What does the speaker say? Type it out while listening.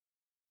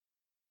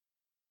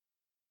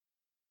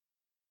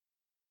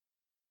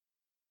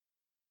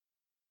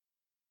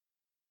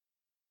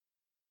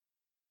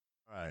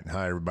right.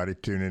 Hi, everybody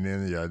tuning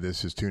in.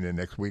 This is Tune In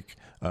Next Week.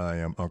 I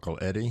am Uncle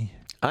Eddie.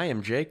 I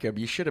am Jacob.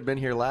 You should have been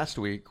here last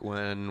week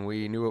when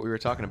we knew what we were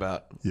talking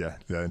about. Yeah,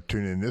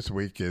 Tune In this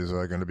week is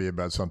going to be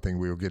about something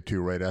we will get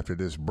to right after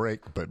this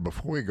break. But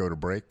before we go to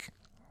break,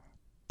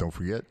 don't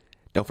forget.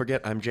 Don't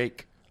forget, I'm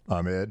Jake.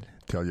 I'm Ed.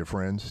 Tell your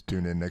friends.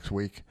 Tune in next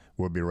week.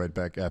 We'll be right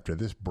back after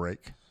this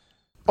break.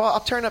 Well,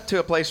 I'll turn up to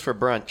a place for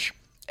brunch,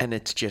 and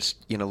it's just,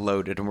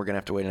 loaded, and we're going to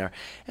have to wait an hour.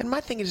 And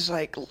my thing is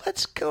like,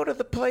 let's go to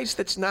the place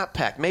that's not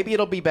packed. Maybe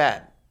it'll be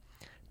bad.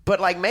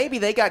 But, maybe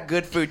they got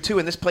good food, too,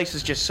 and this place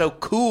is just so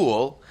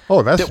cool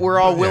that we're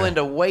all willing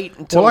to wait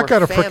until we're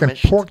got a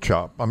famished. freaking pork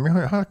chop. I mean,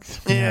 what are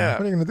you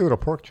going to do with a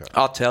pork chop?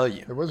 I'll tell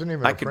you. It wasn't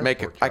even I could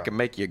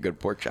make you a good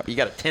pork chop. You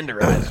got to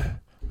tenderize.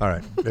 All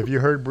right. Have you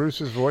heard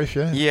Bruce's voice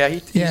yet? Yeah, he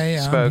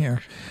spoke. I'm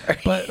here.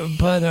 But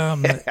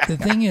the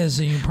thing is,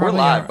 you probably we're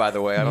live, by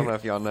the way. I don't know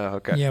if y'all know.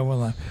 Okay. Yeah, we're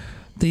live.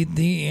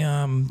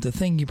 The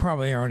thing you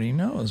probably already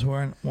know is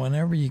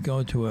whenever you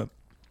go to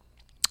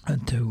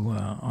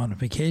on a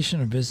vacation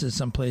or visit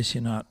someplace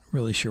you're not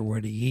really sure where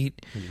to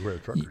eat, where the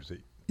truckers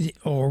eat,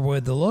 or where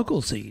the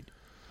locals eat.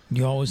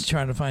 You always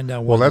try to find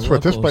out. Well, that's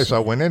what this place I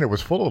went in. It was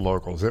full of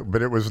locals,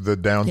 but it was the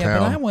downtown. Yeah,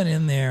 but I went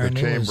in there, the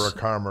Chamber of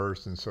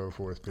Commerce and so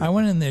forth. I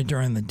went in there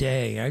during the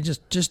day. I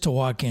just to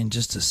walk in,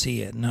 just to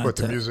see it. Not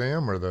the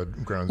museum or the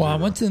Ground Zero? Well, I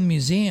went to the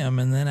museum,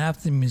 and then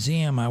after the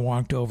museum, I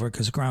walked over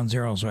because Ground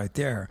Zero's right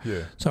there.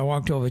 Yeah. So I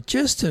walked over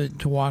just to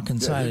walk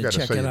inside and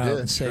check it out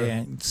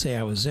and say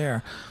I was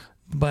there.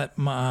 But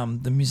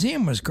the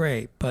museum was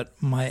great. But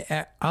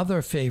my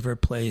other favorite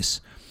place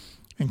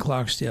in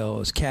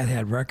Clarksdale is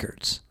Cathead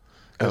Records.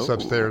 It's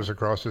upstairs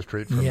across the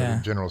street from the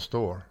general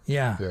store.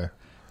 Yeah. Yeah.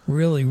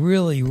 Really,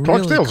 really, really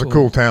Clarksdale's cool. a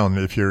cool town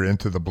if you're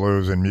into the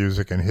blues and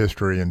music and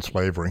history and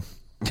slavery.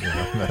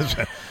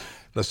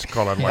 Let's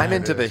call it like I'm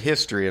into the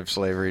history of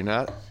slavery,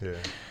 not. Yeah.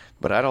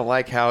 But I don't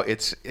like how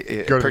it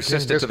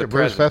persisted to the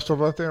Blues present.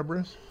 Festival out there,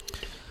 Bruce?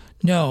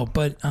 No,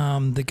 but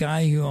the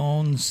guy who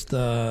owns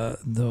the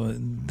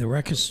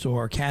record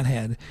store,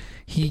 Cathead,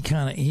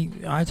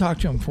 I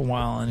talked to him for a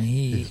while, and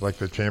he's like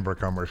the Chamber of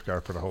Commerce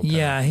guy for the whole town.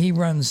 Yeah, he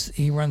runs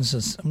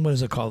this, what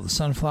is it called, the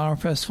Sunflower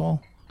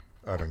Festival?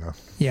 I don't know.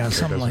 Yeah,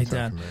 something like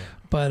that.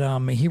 But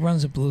he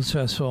runs a blues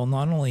festival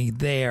not only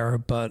there,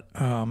 but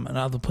in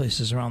other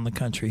places around the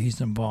country.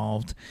 He's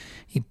involved.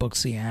 He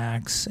books the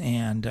acts,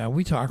 and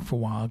we talked for a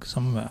while because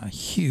I'm a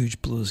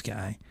huge blues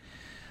guy.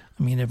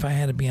 I mean, if I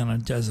had to be on a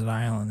desert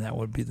island, that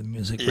would be the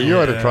music. You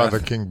ought to try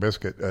the King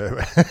Biscuit.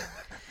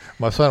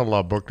 My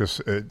son-in-law booked us.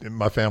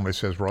 My family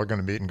says we're all going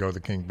to meet and go to the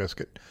King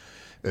Biscuit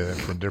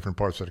from different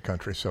parts of the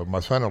country. So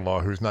my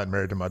son-in-law, who's not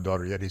married to my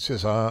daughter yet, he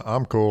says,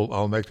 I'm cool.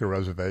 I'll make the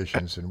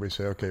reservations. And we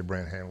say, okay,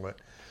 Brent, handle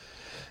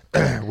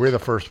it. We're the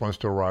first ones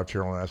to arrive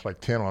here on that. It's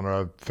like 10 on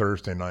a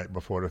Thursday night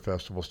before the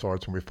festival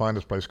starts. And we find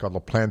this place called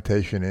the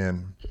Plantation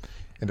Inn.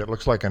 And it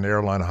looks like an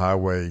airline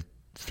highway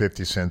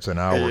 50 cents an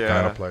hour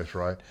kind of place,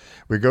 right?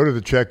 We go to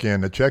the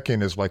check-in. The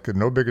check-in is like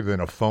no bigger than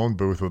a phone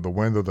booth with a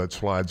window that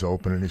slides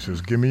open. And he says,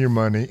 give me your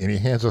money. And he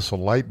hands us a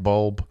light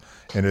bulb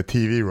and a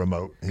TV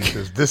remote. He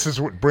says, this is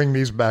what bring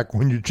these back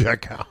when you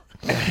check out.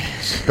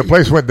 The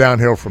place went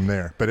downhill from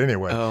there. But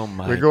anyway,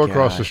 we go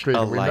across the street.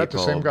 And we met the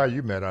same guy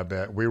you met, I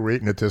bet. We were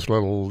eating at this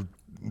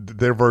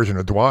their version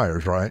of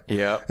Dwyer's, right?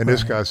 Yeah. And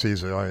this guy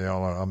sees it,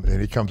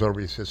 and he comes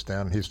over, he sits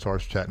down, and he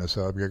starts chatting us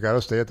up. You got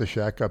to stay at the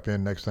Shack Up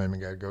Inn next time. You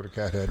got to go to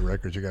Cathead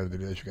Records. You got to do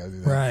this. You got to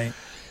do that. Right.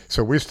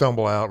 So we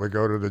stumble out. We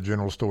go to the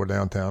general store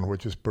downtown,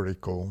 which is pretty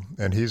cool.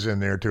 And he's in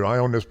there too. I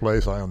own this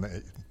place.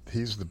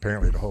 He's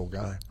apparently the whole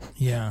guy.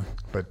 Yeah.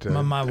 But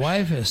my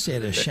wife has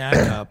stayed at Shack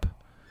Up,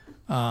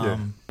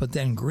 but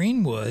then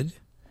Greenwood,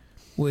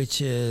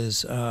 which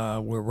is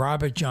where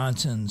Robert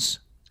Johnson's.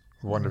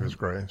 One of his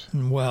graves.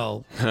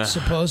 Well,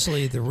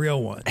 supposedly the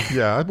real one.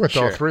 Yeah, I went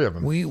to all three of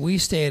them. We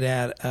stayed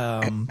at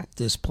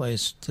this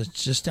place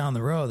that's just down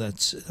the road.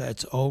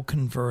 That's old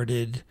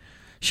converted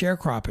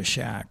sharecropper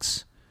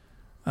shacks,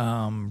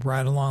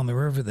 right along the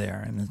river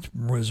there, and it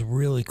was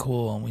really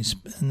cool.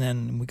 And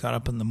then we got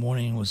up in the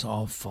morning; it was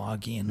all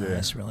foggy and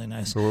nice, really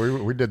nice.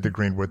 So we did the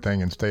Greenwood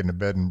thing and stayed in a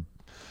bed and.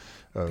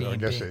 I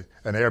guess an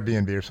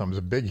Airbnb or something. It was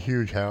a big,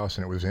 huge house,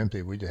 and it was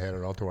empty. We just had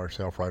it all to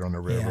ourselves right on the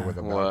river with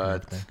a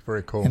balcony.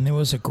 Very cool. And there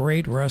was a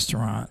great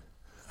restaurant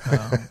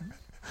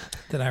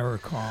that I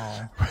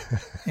recall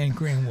in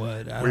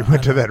Greenwood. We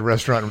went to that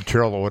restaurant and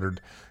Cheryl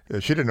ordered.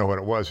 She didn't know what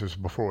it was. It was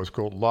before it was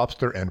called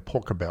lobster and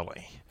pork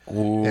belly.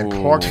 Ooh. In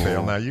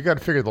Clarksdale. Now, you got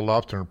to figure the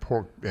lobster and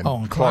pork in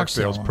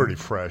Clarksdale is pretty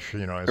fresh.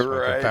 It's like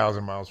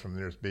 1,000 miles from the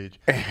nearest beach.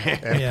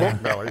 And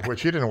pork belly,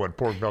 which you didn't know what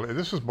pork belly.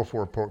 This was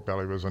before pork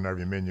belly was on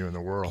every menu in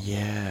the world.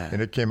 Yeah.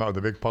 And it came out with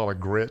a big pile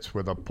of grits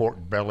with a pork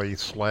belly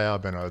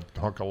slab and a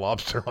hunk of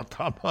lobster on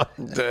top of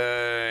it.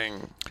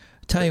 Dang.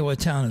 Tell you what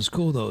town is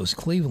cool, though, is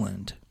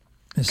Cleveland,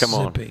 Mississippi.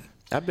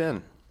 Come on. I've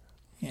been.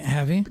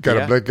 Have you?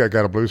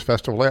 Got a blues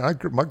festival there.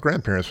 My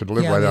grandparents would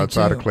live right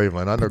outside of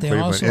Cleveland. I know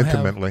Cleveland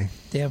intimately.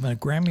 They have a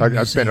Grammy I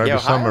museum. spend every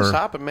Ohio's summer.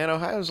 hopping, man.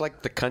 Ohio's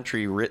like the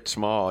country writ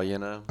small, you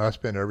know. I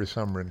spend every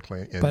summer in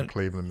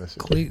Cleveland,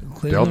 Mississippi.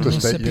 Cleveland, Delta State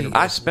Mississippi.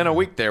 University. I spent a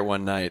week there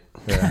one night.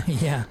 Yeah,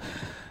 Yeah.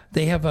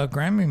 They have a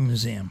Grammy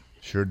museum.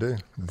 sure do.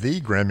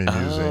 The Grammy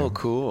Museum. Oh,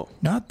 cool.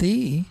 Not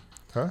the.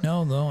 Huh?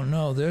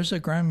 No. There's a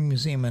Grammy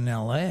museum in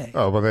L.A.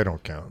 Oh, well, they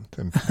don't count.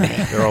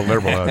 They're all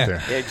liberal out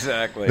there.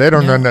 Exactly. They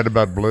don't know nothing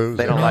about blues.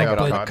 They don't know like it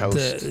about on the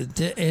cotton.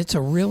 coast. It's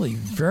a really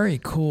very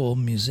cool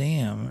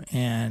museum.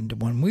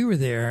 And when we were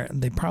there,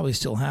 they probably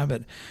still have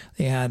it.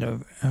 They had a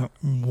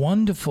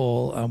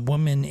wonderful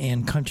women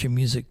in country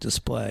music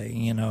display,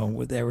 you know,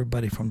 with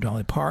everybody from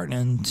Dolly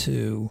Parton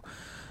to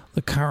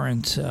the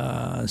current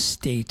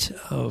state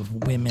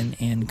of women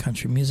in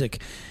country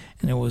music.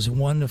 And it was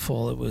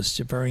wonderful. It was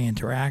very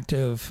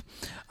interactive.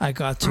 I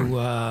got to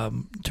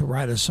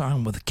write a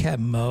song with Keb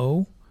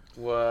Mo.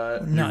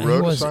 What? No, You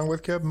wrote a song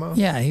with Keb Mo?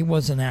 Yeah, he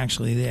wasn't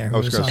actually there. I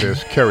was going to say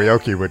it's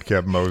karaoke with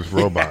Keb Mo's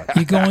robot.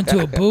 You go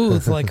into a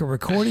booth, like a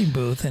recording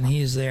booth, and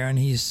he's there, and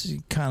he's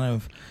kind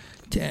of,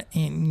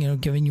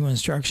 giving you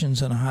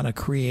instructions on how to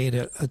create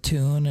a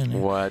tune.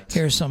 And What?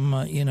 Here's some,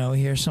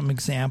 here's some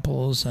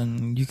examples,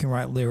 and you can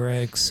write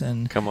lyrics,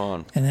 and Come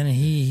on. and then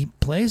he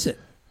plays it.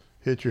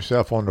 Hit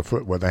yourself on the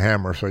foot with a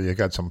hammer so you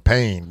got some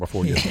pain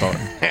before you start.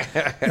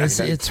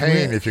 It's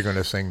pain re- if you're going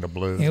to sing the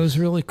blues. It was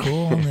really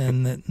cool,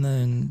 and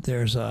then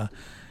there's a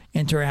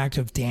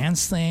interactive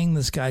dance thing.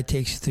 This guy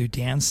takes you through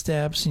dance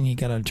steps, and you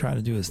got to try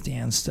to do his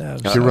dance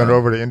steps. Did you run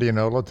over to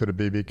Indianola to the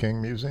B.B.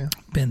 King Museum?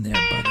 Been there,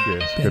 buddy.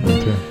 Yes, Been good one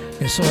there.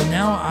 too. So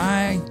now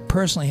I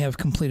personally have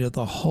completed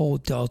the whole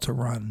Delta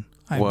run.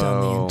 I've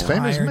done the Whoa. entire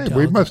Same as me. Delta.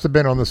 We must have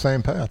been on the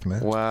same path, man.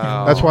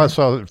 Wow. That's why I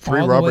saw 3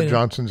 All the way Robert to-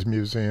 Johnson's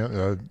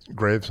museum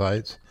grave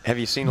sites, Have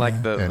you seen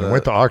like the? and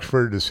went to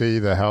Oxford to see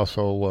the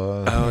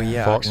household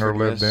yeah, Faulkner Oxford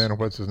lived was- in.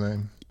 What's his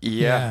name?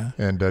 Yeah.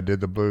 and did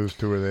the blues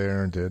tour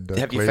there, and did.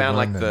 Have you found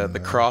like Cleveland the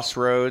and,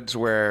 crossroads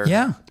where?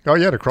 Yeah. Oh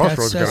yeah, the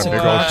Crossroads That's got a a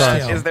big garage old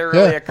sign. sale. Is there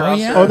really Yeah. a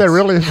crossroads? yeah. Oh, there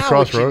really is a How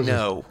Crossroads. would you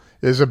know?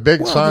 There's a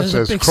big sign There's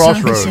says a big sign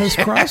that Crossroads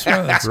says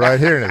Crossroads. right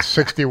here, and it's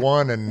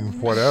 61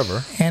 and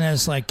whatever. And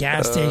it's like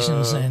gas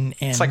stations and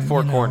It's like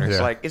Four you know. Corners.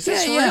 Yeah. Like, is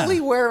this Yeah, yeah. really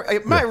where?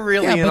 Am I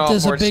really Yeah, in but all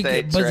there's four a big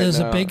states but right there's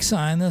now? a big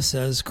sign that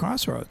says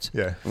Crossroads.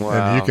 Yeah, Wow.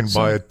 and you can So-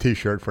 buy a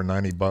T-shirt for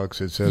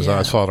 $90. It says Yeah.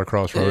 "I saw the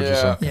Crossroads" or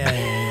Yeah. something.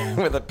 Yeah.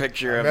 with a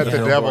picture of Met the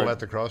billboard. devil at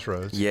the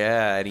Crossroads.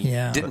 Yeah, and he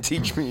Yeah. didn't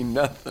teach me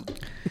nothing.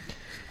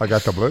 I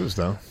got the blues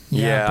though.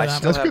 Yeah, I but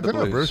still That's have good the to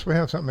know, blues. Bruce. We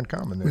have something in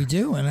common there. we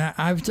do, and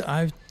I've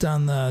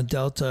done the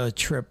Delta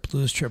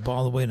blues trip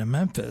all the way to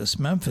Memphis.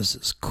 Memphis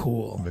is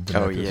cool. Been to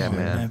Oh, Memphis, yeah,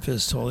 man.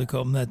 Memphis is totally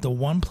cool. That the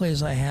one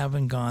place I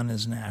haven't gone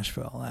is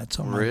Nashville. That's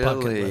on my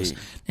bucket Really? list.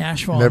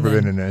 Nashville. Never and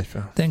been then, to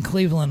Nashville. Then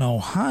Cleveland,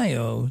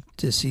 Ohio,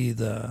 to see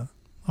the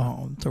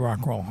Rock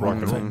and Roll Hall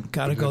of Fame.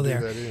 Got to go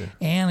Didn't do there, that either.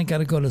 and I got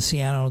to go to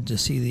Seattle to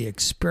see the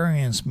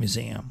Experience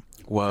Museum,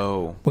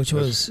 Whoa. which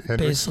was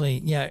Hendrix?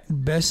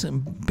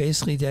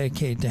 basically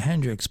dedicated to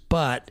Hendrix,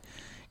 but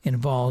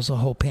involves a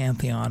whole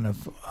pantheon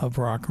of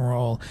rock and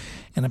roll.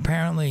 And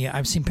apparently,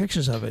 I've seen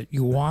pictures of it.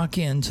 You walk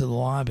into the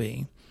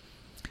lobby,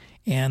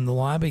 and the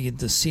lobby,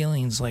 the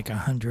ceiling's like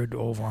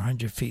over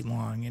 100 feet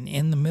long. And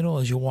in the middle,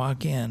 as you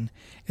walk in,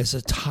 is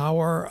a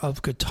tower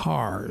of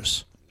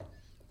guitars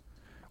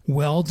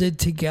welded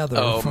together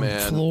Oh, from man.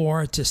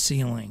 floor to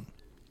ceiling.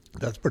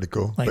 That's pretty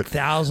cool. Like But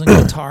 1,000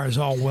 guitars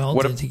all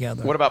welded What,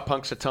 together. what about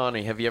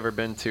Punxsutawney? Have you ever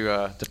been to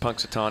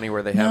Punxsutawney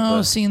where they have No,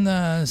 the? seen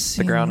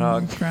the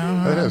groundhog?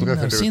 that has nothing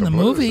I've to do seen with the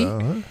blues, movie. though,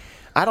 huh?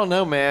 I don't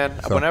know, man.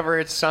 Whenever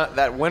it's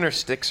that winter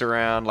sticks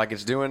around like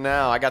it's doing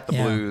now, I got the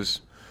Yeah.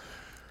 blues.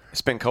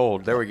 It's been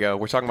cold. There we go.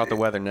 We're talking about the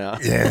weather now.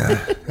 Yeah.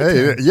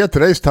 Hey, yeah.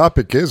 Today's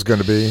topic is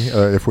going to be,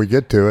 if we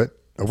get to it.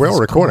 We're all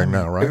recording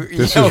now, right?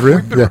 This Yeah, is real.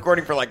 We've been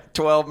recording for like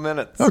 12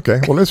 minutes.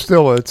 Okay. Well, it's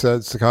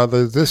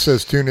this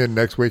says tune in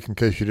next week. In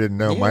case you didn't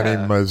know, my Yeah.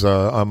 name is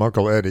I'm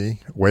Uncle Eddie,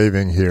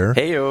 waving here,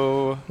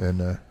 Heyo.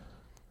 and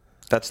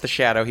That's the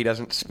Shadow. He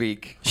doesn't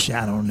speak.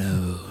 Shadow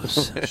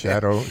knows.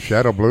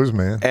 Shadow Blues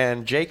Man.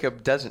 And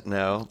Jacob doesn't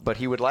know, but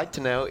he would like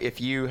to know if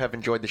you have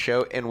enjoyed the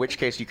show, in which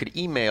case you could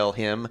email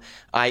him,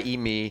 i.e.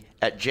 me,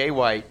 at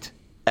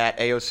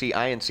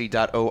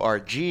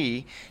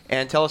jwhite@aocinc.org,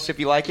 and tell us if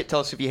you like it, tell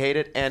us if you hate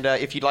it, and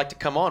if you'd like to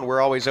come on,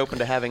 we're always open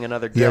to having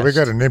another guest. Yeah, we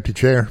got an empty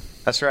chair.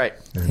 That's right.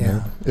 And,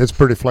 Yeah. it's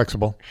pretty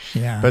flexible.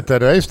 Yeah. But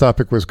today's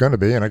topic was going to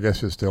be, and I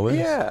guess it still is,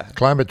 Yeah.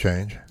 climate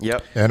change.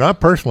 Yep. And I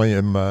personally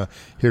am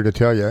here to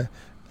tell you,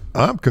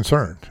 I'm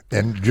concerned.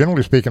 And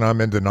generally speaking, I'm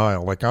in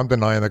denial. Like, I'm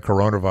denying the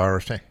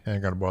coronavirus.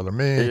 Ain't going to bother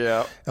me.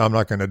 Yeah. I'm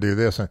not going to do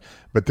this.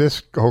 But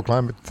this whole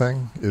climate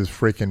thing is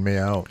freaking me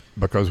out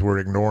because we're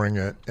ignoring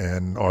it,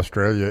 and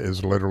Australia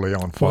is literally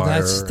on fire. Well,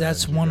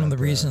 that's and you one of got the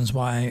that. reasons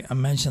why I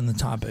mentioned the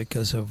topic,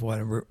 because of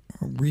what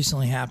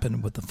recently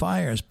happened with the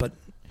fires. But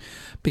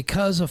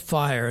because of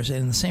fires,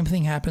 and the same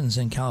thing happens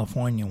in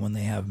California when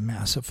they have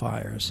massive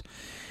fires,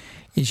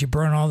 is you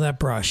burn all that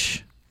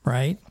brush,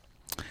 right?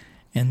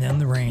 And then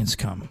the rains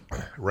come.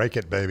 Rake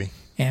it, baby.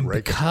 And Rake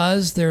it.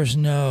 because there's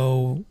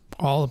no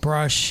all the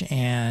brush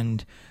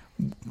and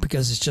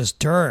because it's just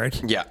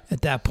dirt. Yeah.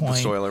 At that point,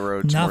 The soil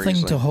erodes more nothing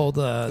easily. to hold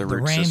the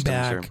root rain systems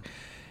back. are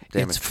It's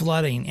damaged.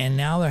 flooding, and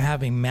now they're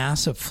having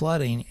massive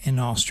flooding in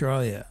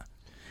Australia.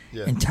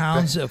 Yeah. And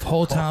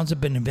whole towns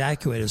have been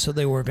evacuated. So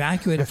they were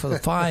evacuated for the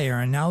fire,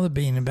 and now they're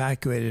being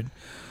evacuated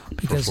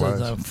because of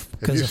Have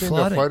because you of seen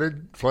flooding. the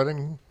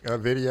flooding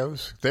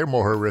videos? They're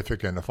more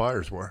horrific than the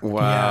fires were.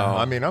 Wow.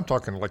 I mean, I'm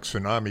talking like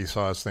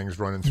tsunami-sized things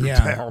running through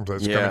Yeah. towns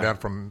that's Yeah. coming down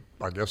from,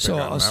 I guess, So they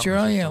got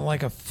Australia, mountains.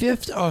 like a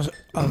fifth of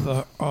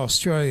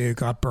Australia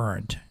got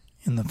burned.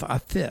 A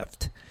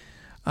fifth,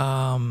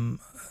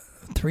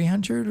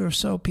 300 or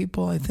so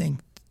people, I think,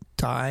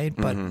 died,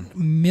 but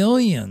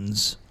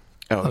millions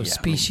of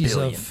species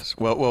billions.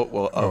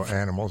 of of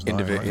animals dying,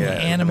 indivi- right? yeah,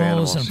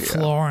 animals and yeah.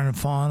 flora and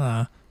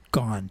fauna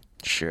gone.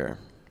 Sure.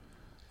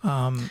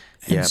 And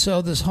Yeah.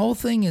 so this whole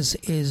thing is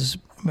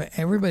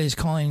everybody's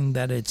calling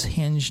that it's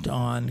hinged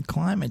on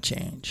climate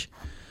change.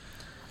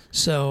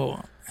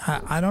 So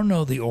I don't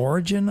know the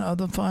origin of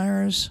the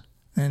fires,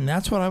 and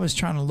that's what I was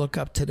trying to look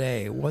up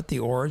today. What the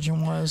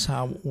origin was,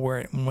 where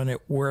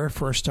it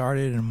first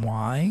started, and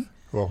why.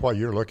 Well, while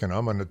you're looking,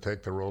 I'm going to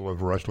take the role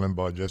of Rush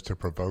Limbaugh just to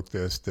provoke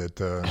this,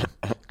 that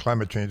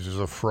climate change is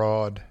a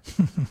fraud,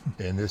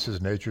 and this is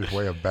nature's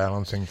way of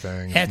balancing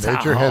things. It's a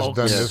Nature has hoax.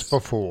 done Yes. this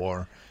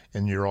before,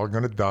 and you're all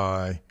going to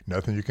die.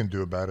 Nothing you can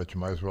do about it.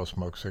 You might as well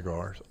smoke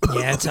cigars.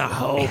 Yeah, it's a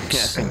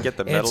hoax. Get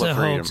the It's medal a of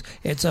freedom. hoax.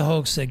 It's a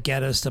hoax to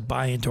get us to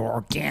buy into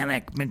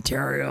organic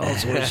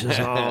materials, which is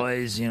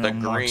always, The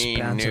more Green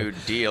expensive. New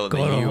Deal,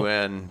 Go the to-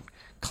 UN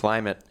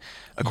climate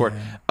accord.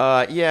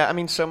 Yeah, I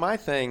mean, so my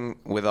thing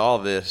with all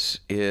this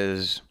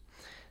is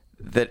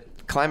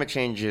that climate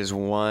change is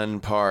one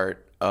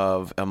part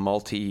of a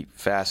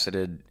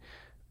multifaceted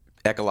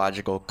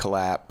ecological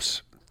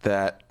collapse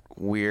that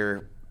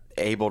we're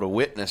able to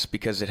witness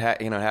because it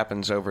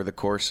happens over the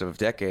course of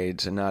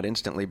decades and not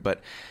instantly. But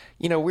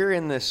we're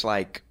in this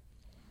like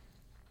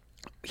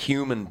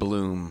human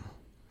bloom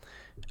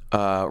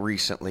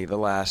recently, the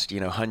last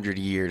 100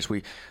 years.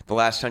 The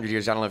last 100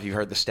 years, I don't know if you've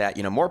heard the stat.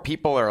 More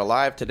people are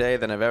alive today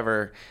than have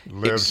ever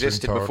Lived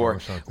existed in total before. or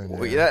something,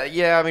 Well, yeah.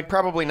 yeah, I mean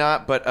probably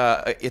not, but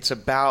it's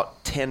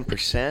about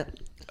 10%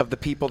 of the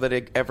people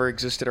that ever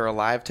existed are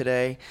alive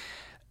today,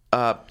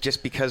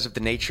 just because of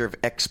the nature of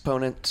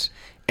exponents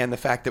and the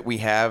fact that we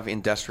have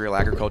industrial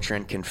agriculture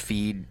and can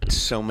feed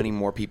so many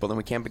more people than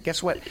we can. But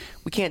guess what?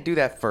 We can't do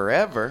that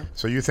forever.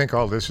 So you think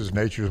all this is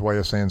nature's way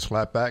of saying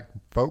slap back,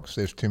 folks?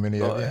 There's too many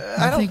of you?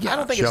 I don't think-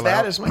 think it's Chill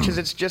that out. as much as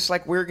it's just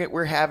like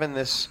we're having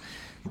this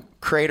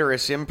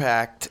craterous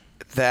impact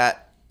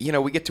that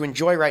we get to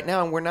enjoy right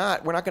now, and we're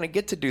not going to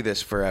get to do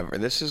this forever.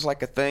 This is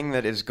like a thing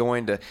that is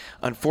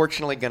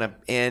unfortunately going to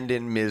end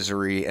in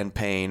misery and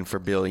pain for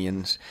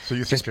billions. So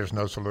you think there's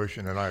no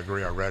solution? And I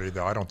agree already,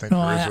 though. I don't think No,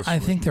 there is a solution. I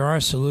think there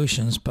are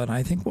solutions, but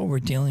I think what we're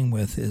dealing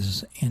with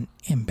is an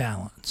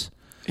imbalance.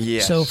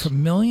 Yes. So for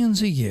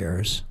millions of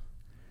years,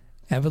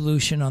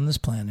 evolution on this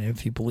planet,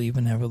 if you believe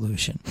in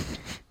evolution,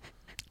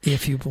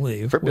 if you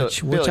believe, For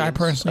which I billions,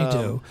 personally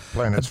do,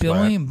 planet's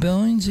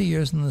billions of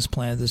years on this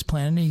planet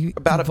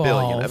about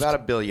evolved. a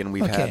billion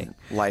we've Okay. had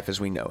life as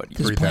we know it.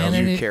 This 3,000.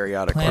 planet,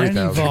 Eukaryotic planet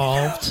 3,000.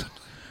 evolved,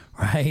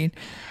 right,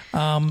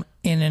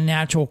 in a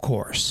natural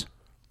course.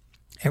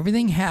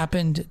 Everything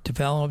happened,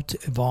 developed,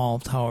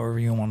 evolved, however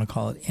you want to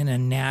call it, in a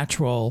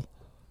natural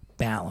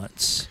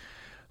balance.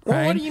 Well,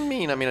 right? what do you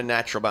mean? I mean, a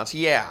natural balance.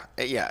 Yeah.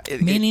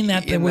 Meaning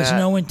that there in was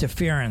no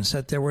interference,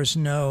 that there was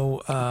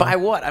no... By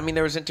what? I mean,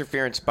 there was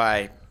interference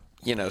by,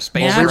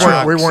 space Well,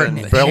 trucks we and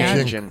weren't belching.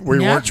 engine. We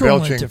weren't Natural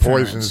belching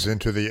interference. poisons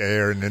into the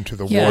air and into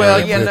the Yeah. water.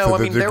 Well, yeah, to no, I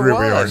the mean, there degree we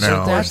are was.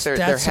 now. Of course, there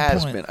That's the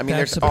has point. been. I mean,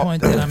 That's there's the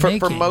point that I'm for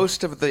making.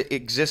 most of the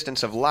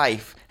existence of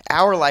life,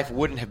 our life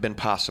wouldn't have been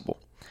possible.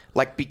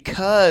 Like,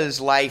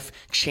 because life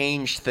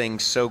changed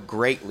things so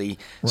greatly,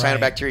 Right.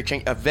 cyanobacteria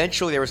changed.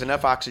 Eventually, there was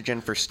enough oxygen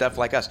for stuff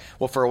like us.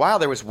 Well, for a while,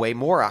 there was way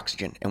more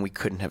oxygen, and we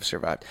couldn't have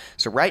survived.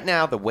 So right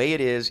now, the way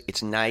it is,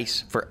 it's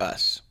nice for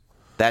us.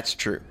 That's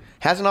true.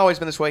 Hasn't always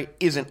been this way,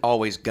 isn't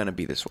always going to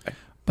be this way.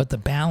 But the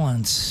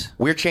balance...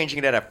 We're changing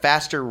it at a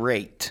faster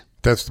rate.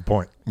 That's the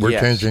point. We're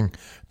Yes. changing.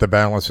 The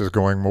balance is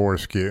going more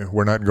askew.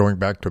 We're not going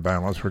back to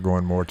balance. We're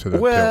going more to the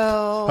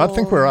Well- tilt. I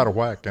think we're out of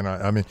whack. And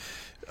I mean,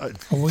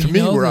 Well, to you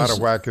me, know we're out this-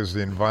 of whack as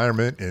the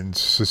environment and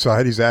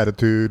society's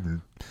attitude.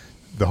 And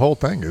the whole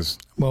thing is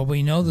Well,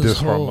 we know there's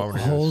Disharmonious.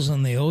 holes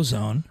in the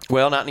ozone.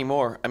 Well, not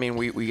anymore. I mean,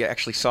 we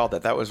actually saw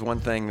that. That was one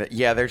thing that,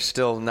 there's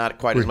still not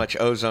quite as much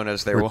ozone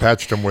as there we was.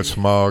 patched them with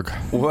smog.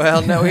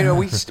 Well, no,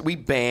 we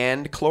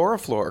banned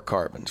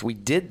chlorofluorocarbons. We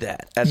did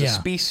that as a Yeah.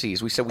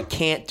 species. We said we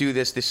can't do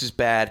this. This is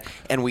bad,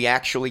 and we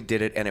actually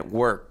did it, and it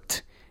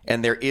worked.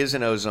 And there is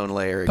an ozone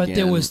layer But again.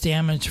 there was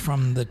damage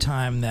from the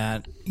time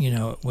that,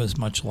 it was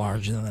much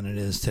larger than it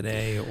is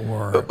today,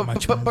 or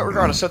much But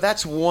regardless, so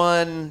that's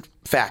one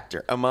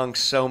factor among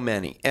so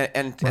many,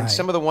 and Right.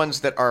 some of the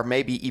ones that are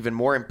maybe even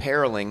more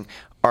imperiling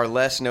are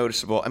less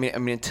noticeable. I mean,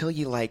 until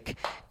you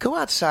go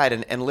outside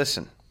and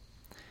listen,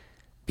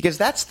 because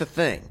that's the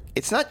thing.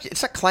 It's not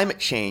climate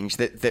change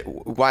that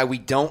why we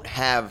don't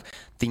have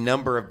the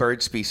number of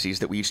bird species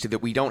that we used to,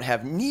 that we don't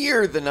have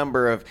near the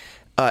number of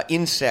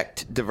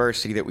insect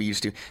diversity that we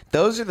used to.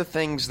 Those are the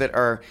things that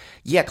are,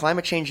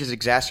 climate change is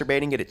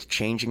exacerbating it. It's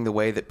changing the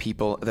way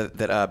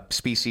that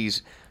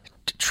species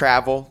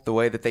travel, the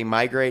way that they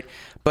migrate.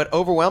 But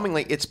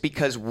overwhelmingly, it's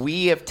because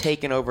we have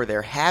taken over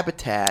their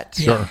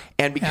habitats,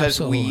 and because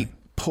we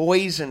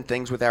poison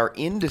things with our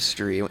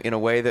industry in a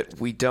way that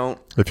we don't.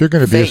 If you're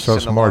going to be face so in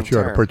the smart, you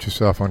ought long to put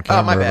yourself on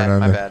camera. Oh, my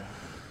bad.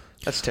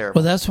 That's terrible.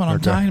 Well, that's what I'm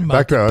talking about.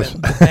 Back to us.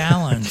 The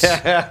balance.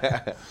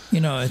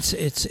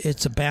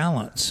 It's a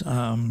balance.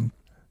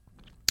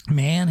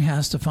 Man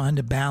has to find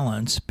a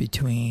balance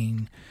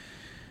between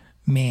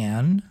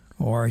man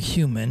or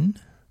human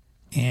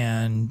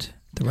and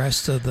the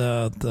rest of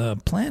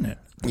the planet.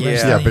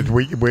 But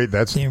we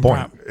that's the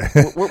point.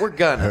 We're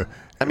gonna.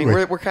 I mean,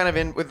 we're kind of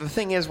in. The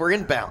thing is, we're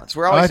in balance.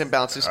 We're always in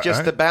balance. It's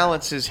just the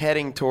balance is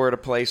heading toward a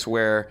place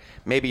where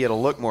maybe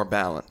it'll look more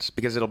balanced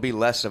because it'll be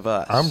less of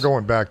us. I'm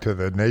going back to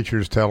the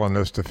nature's telling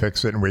us to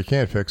fix it, and we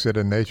can't fix it,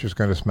 and nature's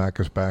going to smack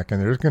us back,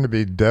 and there's going to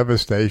be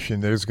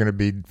devastation. There's going to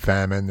be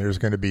famine. There's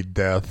going to be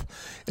death.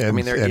 And,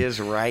 there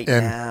is right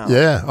now.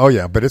 Yeah. Oh,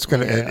 yeah. But it's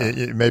going to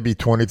it maybe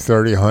 20,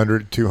 30,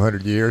 100,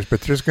 200 years, but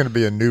there's going to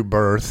be a new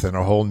birth and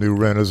a whole new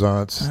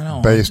renaissance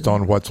based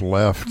on what's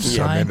left.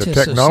 I mean, the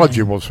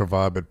technology will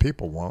survive, but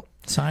people won't.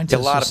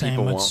 Scientists are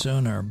saying much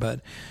sooner, but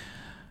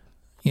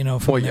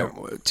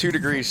 2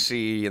 degrees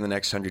C in the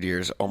next 100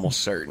 years, almost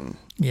certain.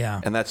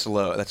 Yeah, and that's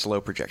low. That's low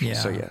projection.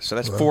 Yeah. So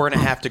that's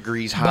 4.5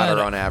 degrees hotter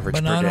on average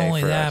per day. But not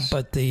only that, us.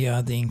 but the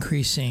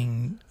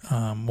increasing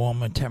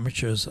warmer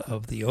temperatures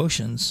of the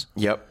oceans.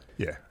 Yep.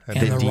 Yeah, and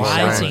the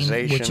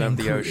rising, which of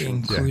the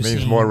oceans.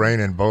 Means more rain,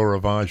 and Beau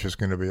Rivage is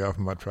going to be off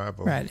my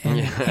travel. Right, and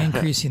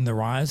increasing the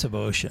rise of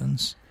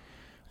oceans.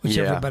 Which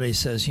everybody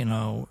says,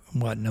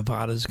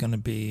 Nevada's going to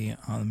be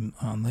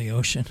on the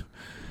ocean.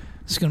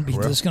 It's going to be.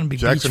 There's going to be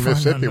Jackson, beachfront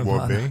Mississippi on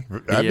will be.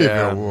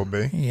 Abbeville will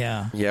be.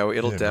 Yeah. Yeah,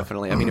 it'll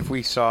definitely. I mean, if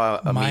we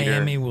saw a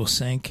Miami will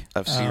sink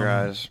of sea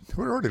rise.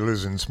 We're already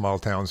losing small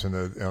towns on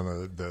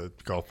the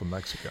Gulf of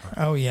Mexico.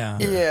 Oh yeah.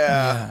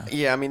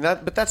 Yeah. I mean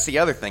But that's the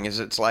other thing. Is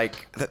it's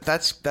like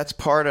that's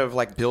part of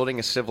like building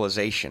a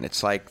civilization.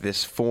 It's like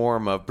this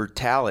form of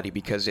brutality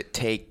because it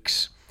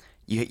takes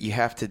you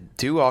have to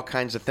do all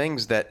kinds of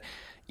things that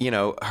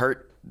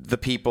hurt the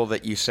people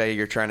that you say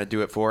you're trying to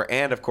do it for,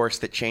 and of course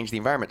that change the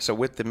environment. So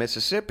with the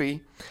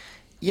Mississippi,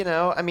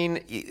 I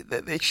mean,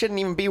 it shouldn't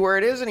even be where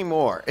it is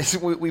anymore.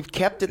 We've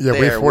kept it there.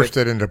 Yeah, we forced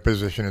it into the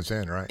position it's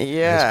in, right?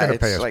 Yeah, it's going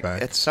to pay us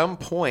back. At some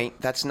point,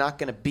 that's not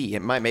going to be.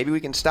 It might. Maybe we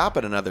can stop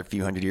it another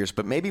few hundred years,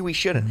 but maybe we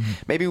shouldn't. Mm-hmm.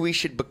 Maybe we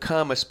should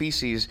become a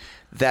species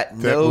that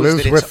knows lives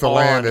that it's with the on,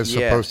 land as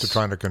opposed to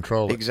trying to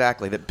control it.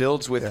 Exactly. That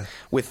builds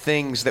with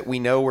things that we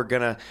know we're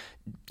going to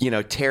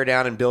tear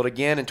down and build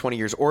again in 20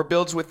 years, or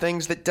builds with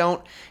things that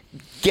don't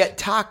get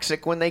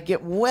toxic when they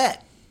get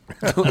wet.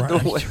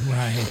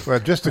 Right. Well,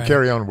 just to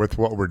carry on with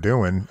what we're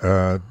doing,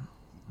 the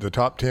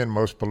top 10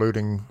 most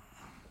pollution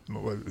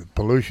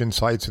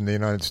sites in the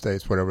United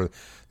States, whatever,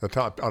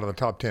 out of the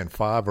top 10,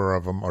 5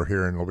 of them are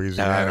here in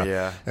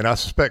Louisiana. And I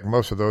suspect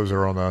most of those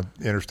are on the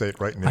interstate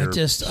right near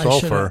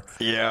Sulphur.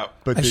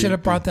 But I should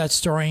have brought that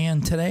story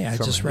in today. I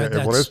just read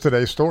that. Well, it's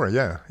today's story.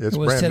 Yeah, it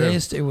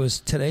was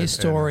today's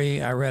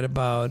story. I read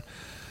about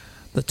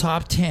the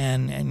top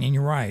 10, and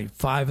you're right,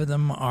 5 of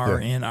them are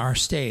in our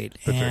state.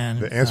 But and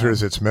the answer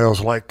is it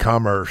smells like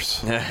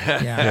commerce.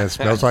 Yeah, it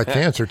smells like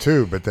cancer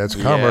too, but that's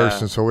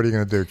commerce. And so what are you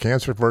going to do?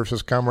 Cancer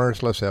versus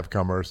commerce? Let's have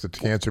commerce. The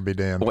cancer be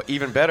damned. Well,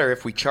 even better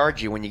if we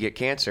charge you when you get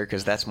cancer,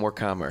 because that's more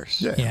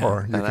commerce. Yeah.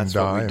 Or you can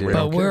die.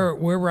 But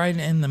we're right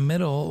in the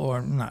middle,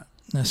 or not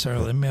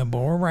necessarily the middle,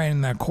 but we're right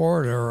in that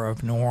corridor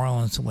of New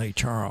Orleans and Lake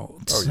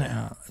Charles. Oh,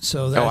 yeah.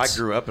 I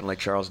grew up in Lake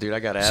Charles, dude. I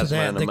got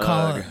asthma in the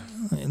mug.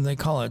 They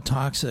call it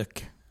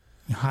toxic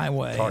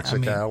highway.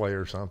 Toxic alley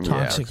or something.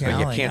 Toxic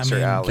alley. Cancer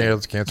alley.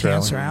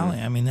 Cancer alley.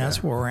 I mean,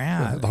 that's where we're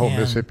at. The whole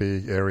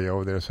Mississippi area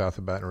over there south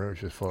of Baton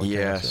Rouge is full of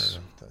cancer.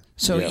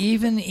 So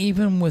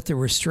even with the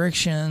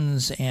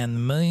restrictions and the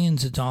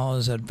millions of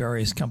dollars that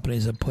various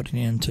companies are putting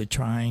into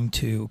trying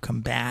to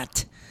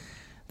combat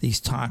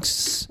these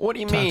toxins. What do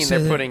you mean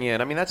they're putting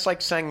in? I mean, that's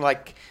like saying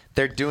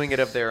they're doing it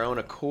of their own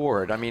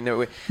accord. I mean,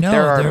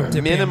 there are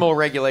minimal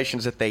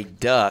regulations that they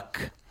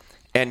duck.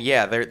 And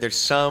there's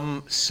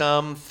some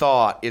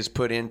thought is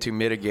put into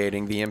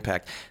mitigating the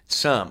impact.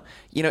 Some,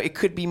 it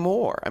could be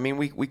more. I mean,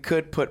 we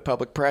could put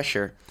public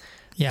pressure,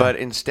 but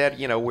instead,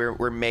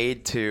 we're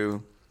made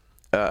to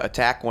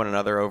attack one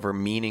another over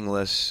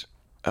meaningless,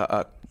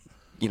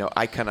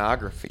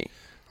 iconography.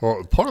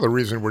 Well, part of the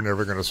reason we're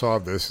never going to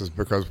solve this is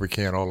because we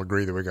can't all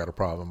agree that we got a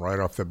problem right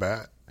off the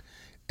bat.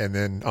 And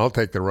then I'll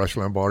take the Rush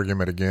Limbaugh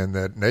argument again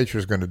that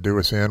nature's going to do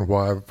us in.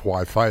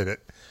 Why fight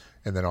it?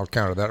 And then I'll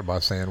counter that by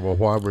saying, well,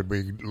 why would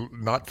we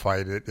not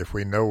fight it if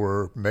we know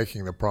we're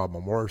making the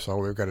problem worse?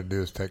 All we've got to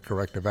do is take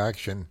corrective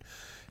action.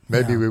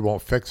 Maybe we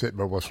won't fix it,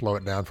 but we'll slow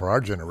it down for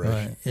our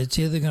generation. Right. It's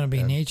either going to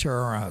be nature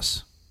or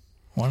us.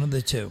 One of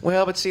the two.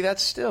 Well, but see,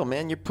 that's still,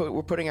 man.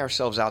 We're putting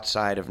ourselves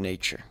outside of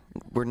nature.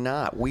 We're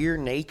not. We're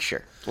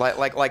nature. Like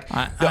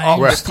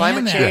the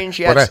climate change.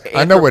 Yeah, Yes,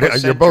 I know what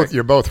anthropocentric.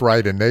 you're both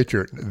right in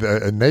nature.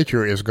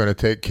 Nature is going to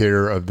take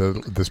care of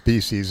the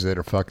species that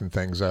are fucking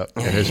things up,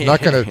 and it's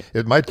not going to.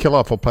 It might kill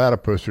off a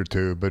platypus or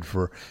two, but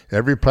for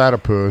every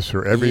platypus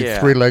or every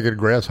three-legged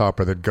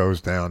grasshopper that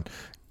goes down,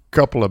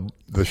 couple of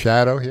the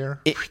shadow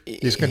here,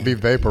 he's going to be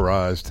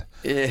vaporized.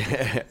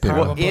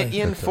 Well,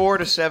 in 4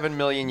 to 7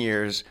 million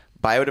years,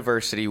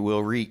 biodiversity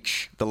will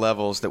reach the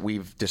levels that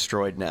we've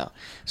destroyed now.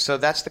 So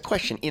that's the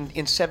question.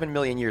 In 7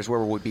 million years, where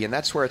will we be? And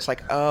that's where it's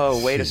like,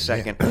 oh, wait a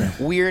second.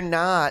 We're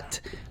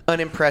not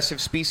an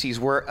impressive species.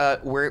 We're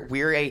an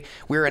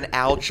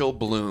algal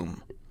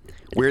bloom.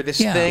 We're this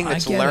thing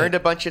that's learned a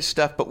bunch of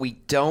stuff, but we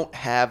don't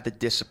have the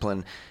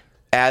discipline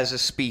as a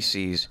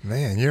species.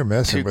 Man, you're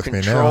messing with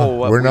me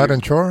control now. We're not in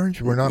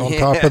charge. We're not on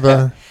top of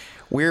the.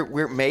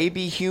 We're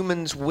maybe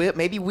humans will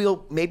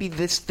maybe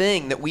this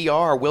thing that we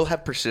are will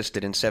have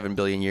persisted in 7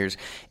 billion years,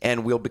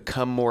 and we'll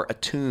become more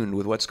attuned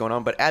with what's going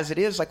on. But as it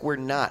is, like, we're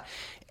not,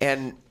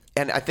 and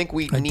I think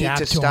we need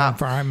to stop. Adapt to our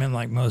environment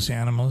like most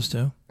animals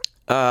do.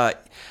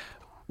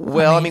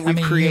 Well, I mean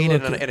we've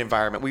created an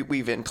environment.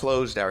 We've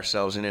enclosed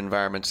ourselves in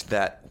environments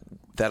that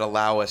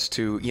allow us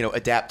to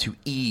adapt to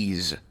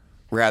ease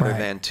rather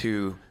than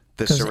to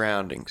the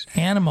surroundings.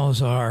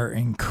 Animals are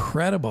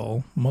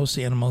incredible. Most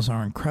animals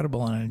are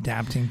incredible in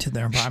adapting to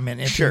their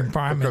environment. If the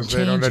environment because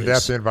they don't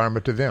adapt the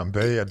environment to them.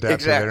 They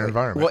adapt to their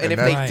environment. Well, and if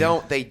they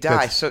don't, they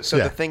die. So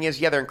the thing is,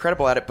 they're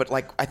incredible at it, but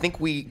like I think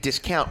we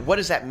discount. What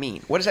does that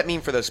mean? What does that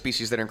mean for those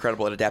species that are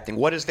incredible at adapting?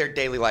 What is their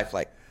daily life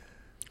like?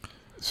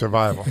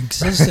 Survival.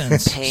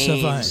 Existence.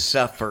 Pain,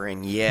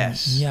 suffering,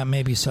 yes. Yeah,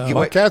 maybe so.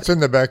 Well, cats in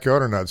the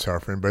backyard are not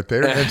suffering, but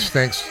their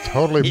instincts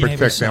totally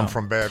protect them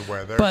from bad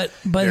weather. But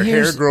their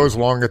hair grows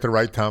long at the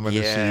right time of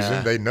the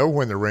season. They know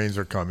when the rains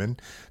are coming.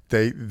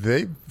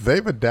 They've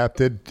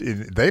adapted.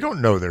 They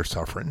don't know they're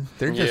suffering.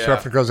 They're just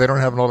suffering because they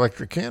don't have an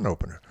electric can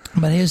opener.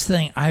 But here's the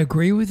thing. I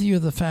agree with you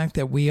the fact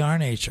that we are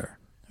nature.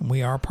 And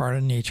we are part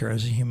of nature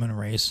as a human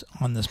race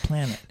on this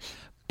planet.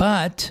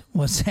 But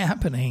what's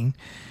happening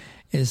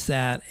is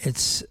that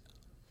it's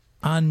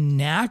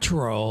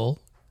unnatural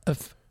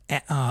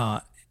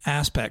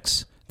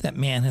aspects that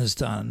man has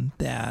done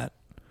that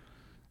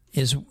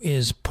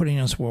is putting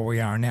us where we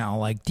are now,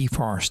 like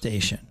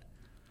deforestation.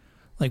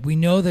 Like, we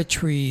know that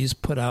trees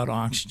put out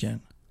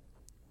oxygen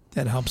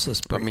that helps us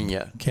breathe. I mean,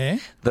 yeah. Okay?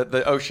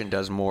 The ocean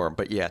does more,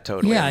 but yeah,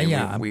 totally.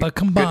 Yeah, but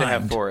combined. Good to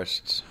have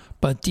forests.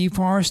 But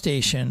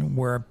deforestation,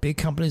 where big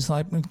companies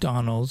like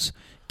McDonald's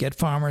get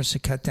farmers to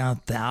cut down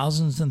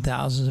thousands and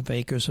thousands of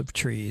acres of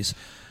trees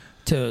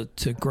to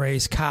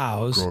graze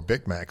cows. Grow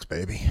Big Macs,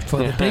 baby. For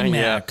the Big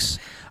Macs.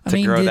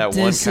 To grow that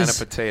one kind of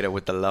potato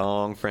with the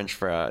long French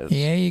fries.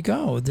 There you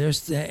go.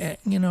 There's,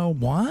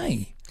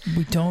 why?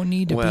 We don't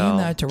need to be in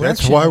that direction.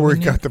 That's why we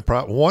got the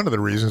problem. One of the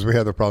reasons we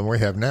have the problem we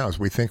have now is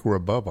we think we're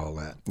above all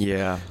that.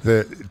 Yeah.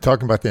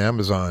 Talking about the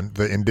Amazon,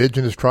 the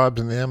indigenous tribes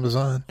in the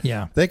Amazon,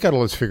 they got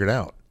all this figured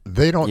out.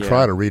 They don't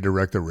try to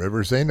redirect the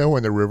rivers. They know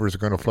when the rivers are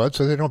going to flood,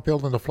 so they don't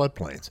build in the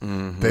floodplains.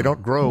 Mm-hmm. They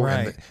don't grow.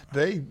 Right.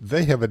 And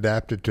they have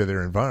adapted to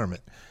their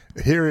environment.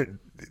 Here,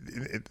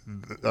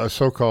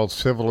 so-called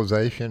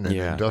civilization and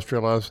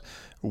industrialized,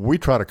 we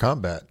try to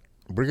combat.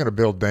 We're going to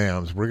build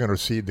dams. We're going to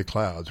seed the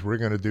clouds. We're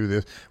going to do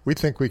this. We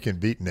think we can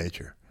beat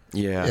nature.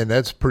 Yeah. And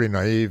that's pretty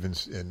naive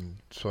and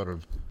sort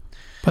of...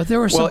 But there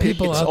were some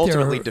people out there... It's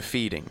ultimately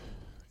defeating.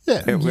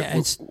 Yeah.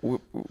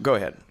 Go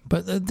ahead.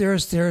 But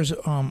there's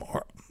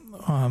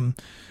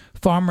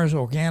farmers,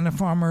 organic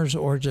farmers,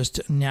 or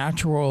just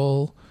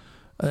natural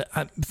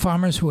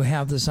farmers who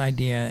have this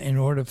idea. In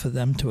order for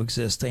them to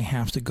exist, they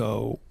have to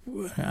go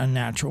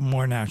a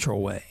more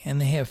natural way,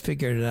 and they have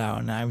figured it out.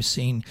 And I've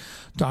seen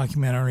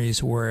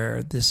documentaries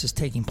where this is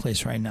taking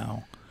place right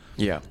now.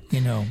 Yeah.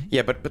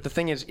 Yeah, but the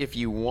thing is, if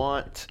you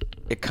want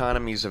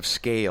economies of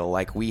scale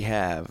like we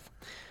have,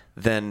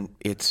 then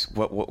it's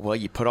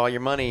you put all your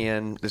money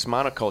in this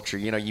monoculture.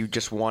 You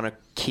just want to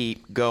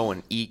keep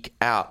going, eke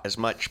out as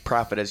much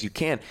profit as you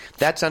can.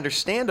 That's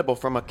understandable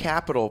from a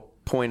capital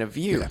point of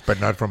view, but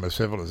not from a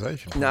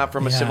civilization. Not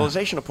from a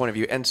civilizational point of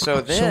view. And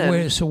so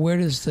then, so where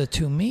does the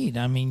two meet?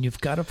 I mean, you've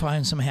got to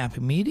find some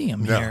happy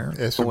medium here.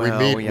 So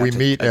we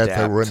meet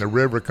at when the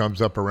river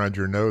comes up around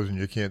your nose and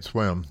you can't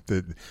swim.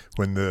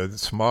 When the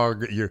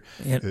smog, your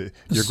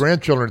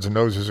grandchildren's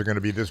noses are going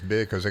to be this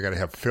big because they got to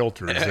have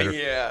filters.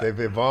 They've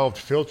evolved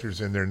filters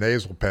in their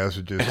nasal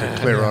passages to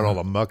clear out all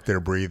the muck they're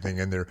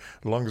breathing, and their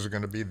lungs are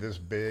going to be this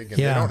big, and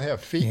they don't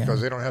have feet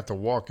because they don't have to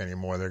walk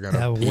anymore. They're going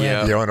to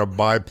be on a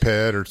biped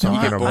or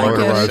something. A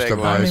motorized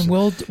device. I mean,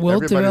 we'll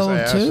everybody's develop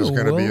ass too. is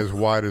going to be as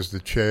wide as the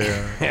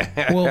chair.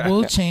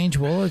 We'll change.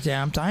 We'll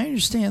adapt. I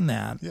understand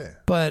that. Yeah.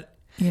 But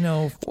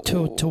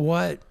to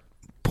what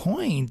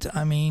point,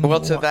 I mean,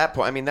 Well, to that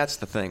point, I mean, that's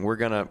the thing.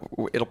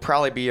 It'll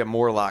probably be a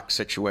Morlock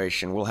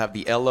situation. We'll have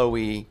the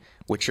LOE,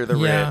 which are the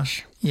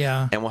rich.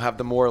 Yeah. And we'll have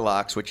the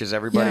Morlocks, which is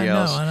everybody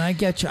else. No, and I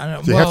get you.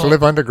 Do you have to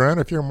live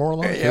underground if you're a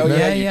Morlock?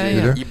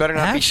 You do. You better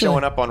not Actually, be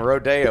showing up on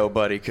Rodeo,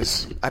 buddy,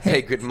 because I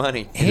pay good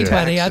money. Hey,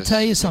 buddy, I'll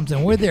tell you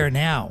something. We're there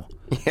now.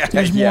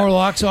 There's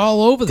Morlocks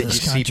all over this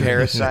country. Did you see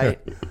Parasite?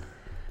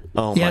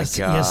 Oh, my God.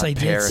 Yes, I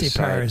did see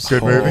Parasite.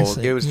 Good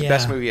movie. It was the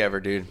best movie ever,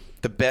 dude.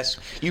 The best.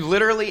 You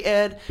literally,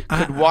 Ed,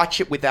 could watch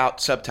it without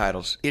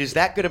subtitles. It is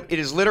that good. It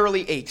is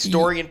literally a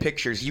story in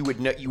pictures. You would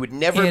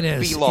never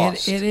be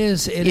lost. It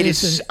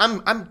is.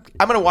 I'm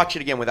going to watch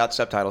it again without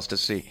subtitles to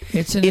see.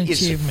 It's an achievement. It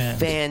is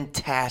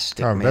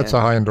fantastic, man. That's a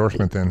high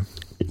endorsement then.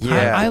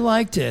 Yeah, I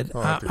liked it.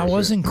 I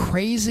wasn't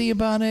crazy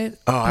about it.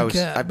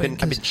 I've been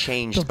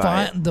changed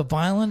by it. The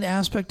violent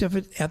aspect of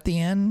it at the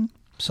end.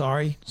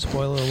 Sorry,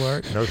 spoiler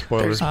alert. No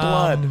spoilers. There's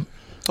blood.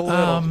 A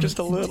little, just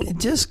a little.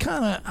 Just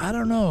kind of, I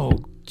don't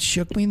know,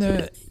 shook me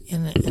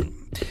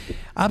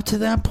up to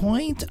that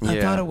point. I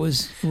thought it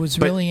was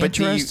really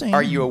interesting.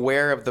 Are you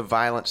aware of the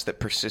violence that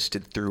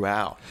persisted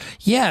throughout?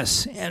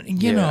 Yes, and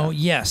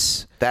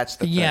yes. That's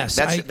the thing. Yes,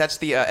 that's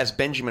the as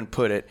Benjamin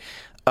put it.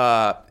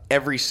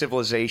 Every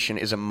civilization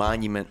is a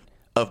monument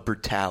of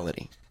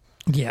brutality.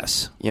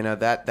 Yes.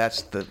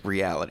 That's the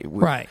reality.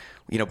 Right.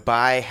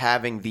 By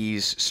having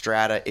these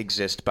strata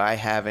exist, by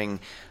having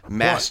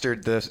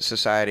mastered the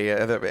society,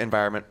 the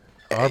environment.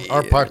 Our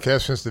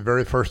podcast since the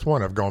very first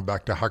one have gone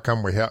back to how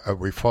come we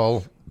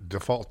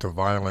default to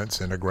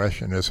violence and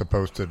aggression as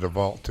opposed to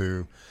default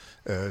to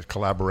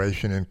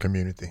collaboration and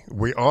community.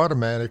 We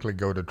automatically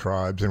go to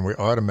tribes and we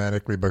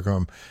automatically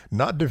become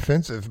not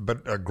defensive but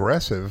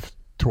aggressive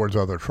towards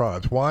other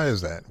tribes. Why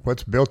is that?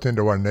 What's built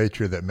into our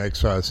nature that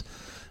makes us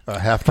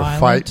have to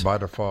fight by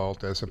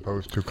default as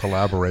opposed to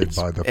collaborate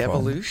by default?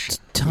 Evolution.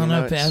 Ton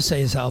of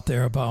essays out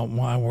there about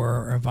why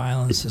we're a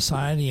violent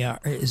society.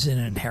 Is it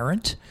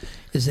inherent?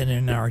 Is it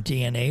in our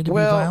DNA to be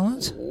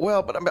violent?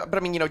 Well, but I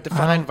mean,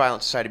 define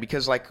violent society,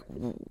 because like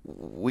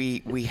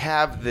we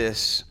have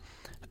this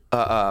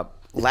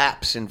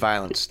lapse in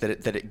violence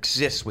that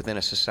exists within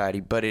a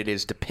society, but it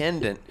is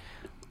dependent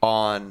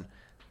on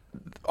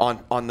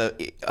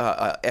the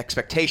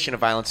expectation of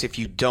violence if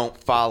you don't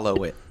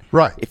follow it.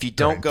 Right. If you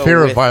don't go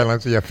fear with of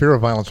violence, fear of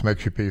violence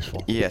makes you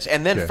peaceful. Yes,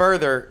 and then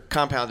further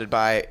compounded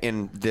by,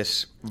 in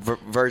this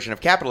version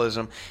of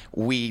capitalism,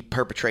 we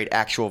perpetrate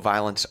actual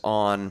violence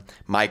on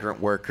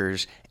migrant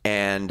workers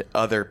and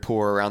other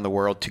poor around the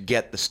world to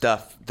get the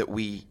stuff that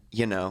we,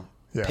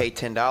 pay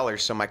 $10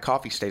 so my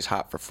coffee stays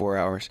hot for 4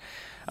 hours.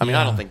 I mean,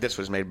 I don't think this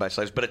was made by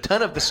slaves, but a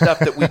ton of the stuff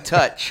that we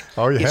touch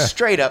is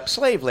straight up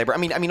slave labor. I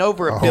mean,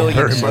 over a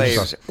billion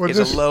slaves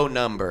is a low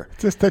number.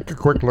 Just take a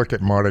quick look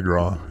at Mardi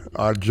Gras.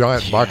 Our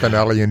giant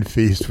Bacchanalian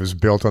feast was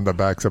built on the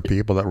backs of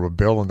people that were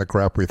building the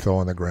crap we throw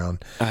on the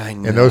ground. I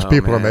know, and those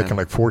people are making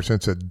like 4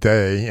 cents a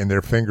day, and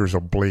their fingers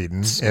are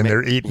bleeding, and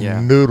they're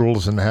eating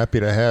noodles and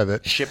happy to have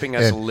it. Shipping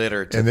us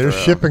litter to and they're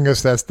shipping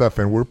us that stuff,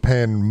 and we're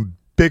paying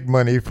big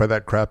money for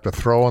that crap to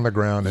throw on the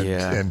ground,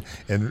 and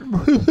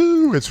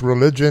woo-hoo, it's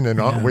religion,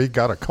 and we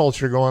got a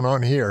culture going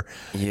on here.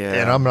 Yeah.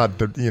 And I'm not,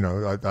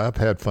 I've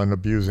had fun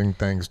abusing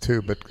things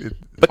too, but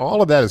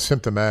all of that is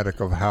symptomatic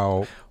of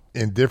how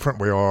indifferent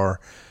we are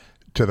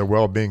to the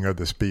well-being of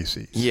the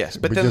species. Yes,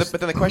 but then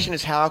the question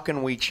is, how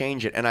can we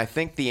change it? And I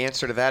think the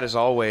answer to that is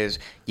always,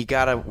 you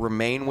got to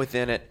remain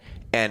within it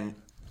and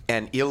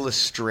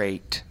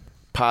illustrate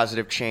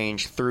positive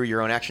change through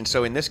your own action.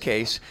 So in this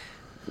case,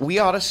 we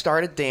ought to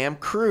start a damn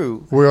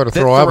crew. We ought to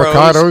throw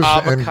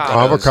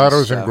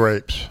avocados and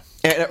grapes.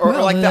 Or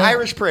like the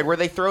Irish parade, where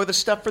they throw the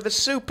stuff for the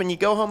soup, and you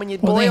go home and you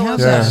boil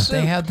it.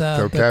 They had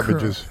the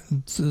cabbages.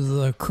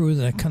 The crew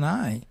that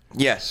Kenai.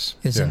 Yes,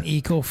 it's an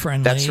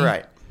eco-friendly.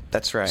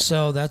 That's right.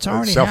 So that's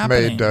already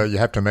self-made. happening. You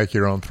have to make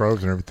your own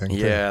throws and everything.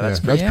 Yeah, that's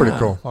pretty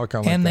cool.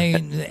 And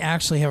they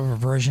actually have a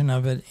version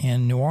of it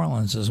in New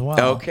Orleans as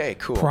well. Okay,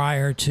 cool.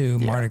 Prior to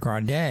Mardi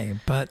Gras Day,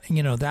 but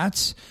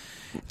that's.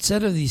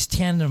 Instead of these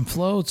tandem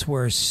floats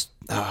where, these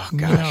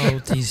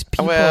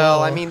people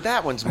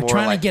that one's more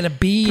trying like, to get a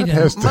bead. That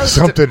has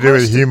something to do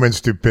with human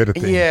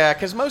stupidity. Yeah,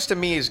 because most of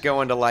me is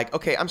going to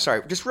okay, I'm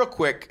sorry, just real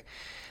quick.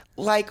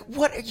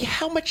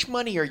 How much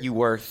money are you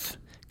worth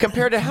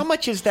compared to how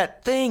much is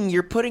that thing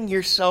you're putting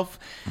yourself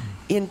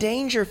in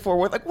danger for?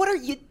 What are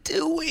you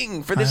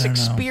doing for this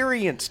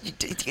experience?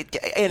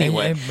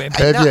 Anyway,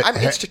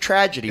 it's a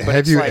tragedy.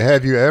 But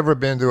have you ever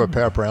been to a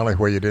pep rally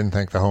where you didn't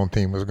think the home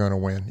team was going to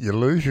win? You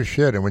lose your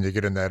shit, and when you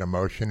get in that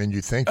emotion, and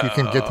you think you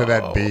can get to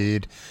that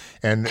bead,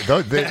 and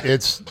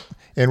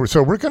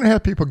so we're going to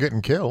have people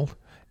getting killed.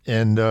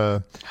 And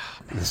it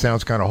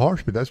sounds kind of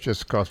harsh, but that's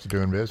just the cost of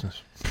doing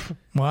business.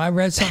 Well, I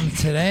read something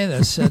today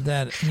that said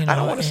that I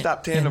don't want to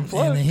stop tandem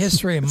floats. In the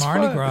history of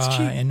Mardi Gras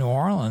in New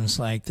Orleans,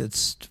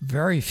 that's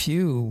very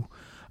few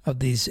of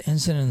these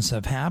incidents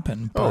have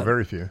happened. But,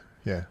 very few.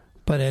 Yeah.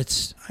 But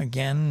it's,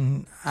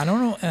 again, I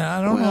don't know.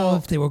 I don't know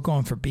if they were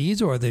going for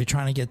beads or they're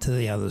trying to get to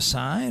the other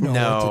side. Or what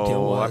the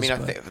deal was, I mean, I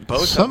think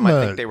both of them.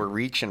 I think they were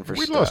reaching for.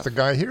 We stuff. lost a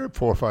guy here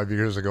 4 or 5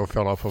 years ago.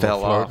 Fell off of a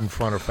float in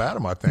front of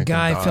Fatima. I think.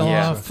 Guy fell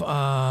off,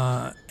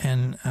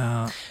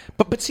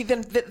 But see,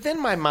 then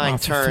my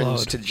mind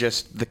turns to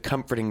just the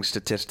comforting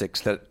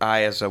statistics that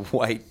I, as a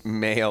white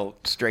male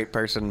straight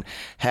person,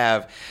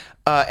 have,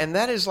 and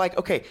that is like,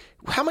 okay,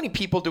 how many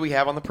people do we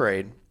have on the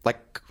parade?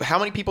 Like, how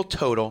many people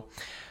total?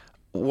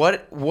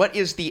 What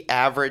is the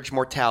average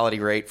mortality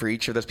rate for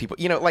each of those people?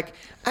 You know, like,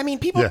 I mean,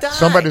 people die.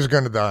 Somebody's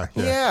going to die.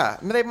 Yeah.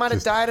 I mean, they might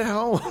have died at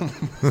home.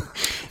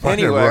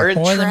 Anyway, or in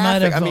or traffic. they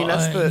might have, I mean,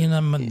 that's the...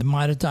 they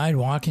might have died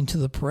walking to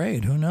the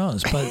parade. Who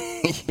knows? But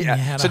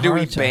yeah. So do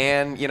we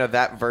ban,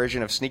 that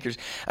version of sneakers?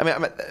 I mean,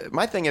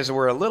 my thing is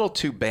we're a little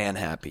too ban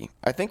happy.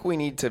 I think we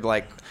need to,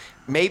 like,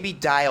 maybe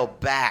dial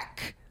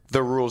back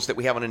the rules that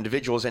we have on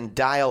individuals and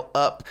dial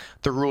up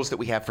the rules that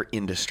we have for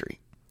industry.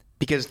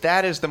 Because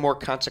that is the more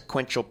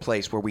consequential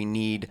place where we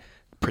need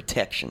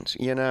protections,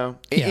 in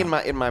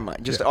my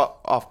mind, just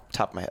off the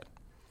top of my head.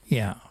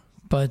 Yeah,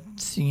 but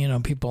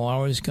people are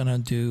always going to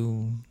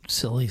do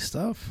silly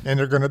stuff, and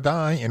they're going to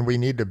die, and we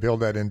need to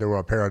build that into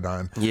our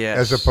paradigm, yes,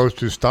 as opposed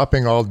to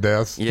stopping all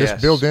deaths. Yes.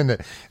 Just build in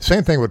that.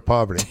 Same thing with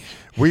poverty.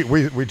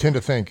 we tend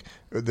to think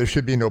there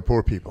should be no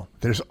poor people.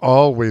 There's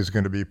always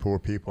going to be poor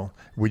people.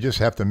 We just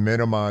have to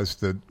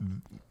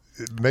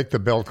make the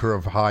bell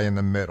curve high in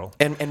the middle,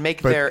 and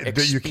make their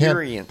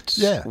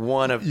experience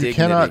one of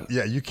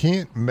dignity. You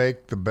can't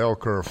make the bell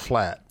curve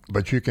flat,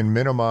 but you can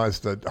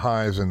minimize the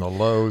highs and the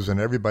lows, and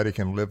everybody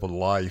can live a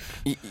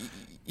life.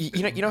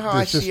 You know how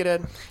I see it,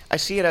 Ed? I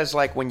see it as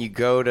like when you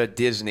go to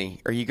Disney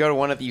or you go to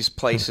one of these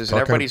places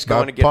and everybody's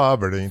going to get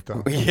poverty.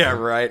 Yeah,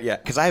 right. Yeah,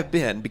 because I've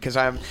been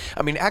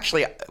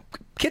actually,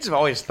 kids have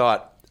always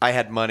thought I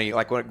had money.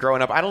 Like when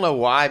growing up, I don't know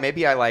why.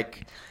 Maybe I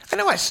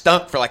know I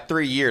stunk for like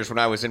 3 years when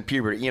I was in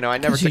puberty. I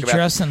never took about...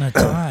 dress in a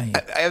tie.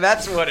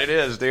 That's what it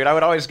is, dude. I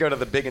would always go to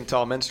the big and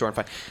tall men's store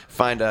and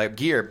find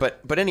gear.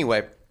 But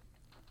anyway,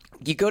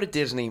 you go to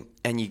Disney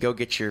and you go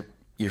get your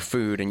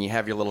food and you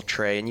have your little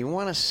tray and you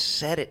want to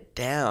set it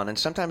down. And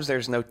sometimes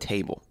there's no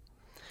table.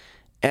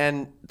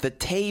 And the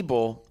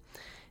table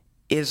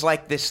is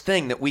like this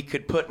thing that we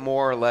could put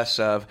more or less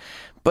of.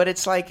 But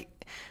it's like,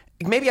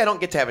 maybe I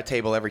don't get to have a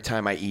table every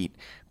time I eat.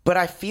 But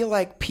I feel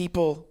like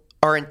people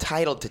are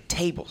entitled to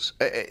tables.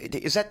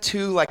 Is that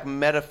too like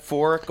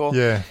metaphorical?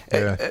 Yeah.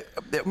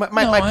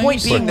 My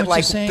point being that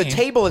like the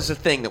table is a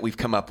thing that we've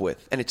come up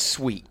with, and it's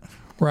sweet.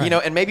 Right.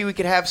 And maybe we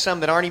could have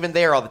some that aren't even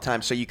there all the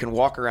time, so you can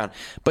walk around.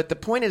 But the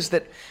point is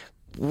that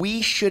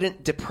we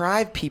shouldn't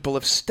deprive people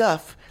of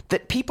stuff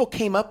that people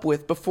came up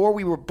with before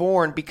we were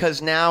born,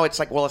 because now it's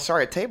like, well,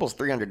 sorry, a table's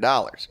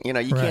 $300. You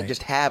can't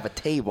just have a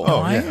table.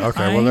 Oh, yeah.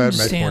 Okay. Well, that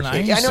makes more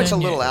sense. I know it's a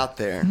little out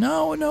there.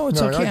 No,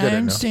 it's okay. I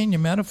understand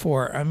your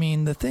metaphor. I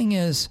mean, the thing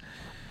is,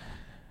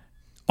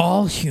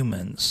 all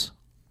humans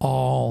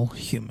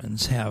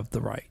have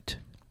the right.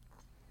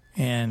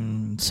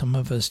 And some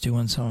of us do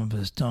and some of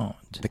us don't.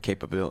 The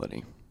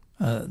capability.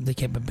 Or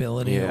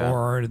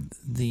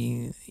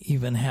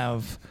even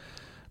have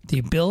the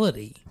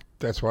ability.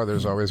 That's why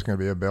there's always going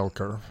to be a bell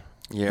curve.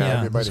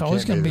 Yeah, there's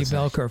always going to be a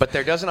bell curve. But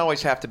there doesn't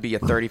always have to be a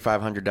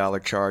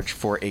 $3,500 charge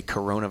for a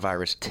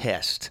coronavirus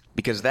test,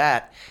 because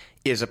that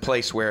is a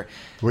place where...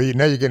 Well,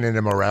 now you're getting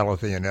into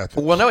morality and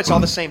ethics. Well, no, it's all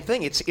the same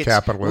thing. It's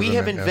capitalism. We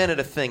have invented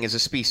a thing as a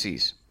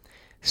species.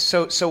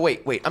 So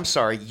wait, I'm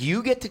sorry.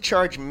 You get to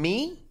charge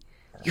me?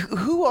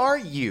 Who are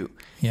you?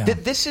 Yeah.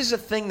 This is a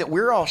thing that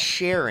we're all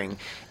sharing,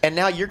 and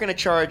now you're going to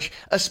charge,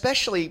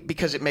 especially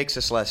because it makes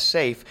us less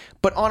safe,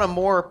 but on a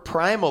more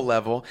primal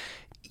level,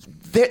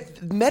 you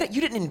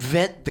didn't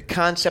invent the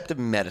concept of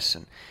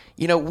medicine.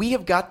 We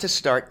have got to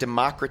start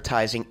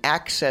democratizing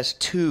access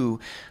to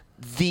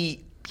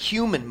the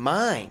human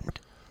mind.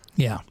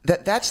 Yeah.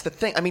 That's the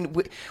thing. I mean,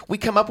 we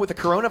come up with a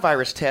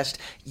coronavirus test.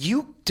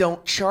 You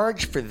don't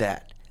charge for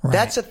that. Right.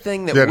 That's a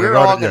thing that we're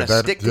all going to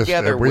stick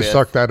together with. We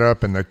suck that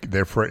up, and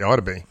they're free. Ought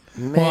to be.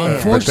 Man. Well,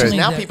 unfortunately,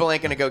 now people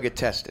ain't going to go get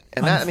tested,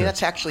 and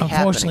that's actually happening.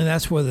 Unfortunately,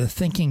 that's where the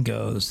thinking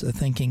goes. The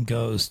thinking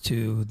goes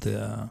to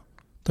the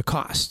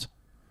cost,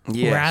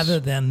 rather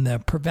than the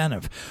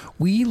preventive.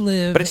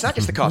 But it's not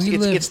just the cost;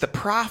 it's the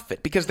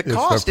profit, because the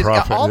cost is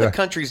all the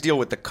countries deal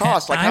with the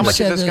cost. Like, how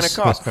much is this going to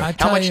cost?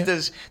 How much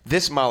does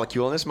this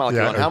molecule and this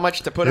molecule, and how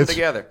much to put them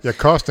together? Yeah,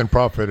 cost and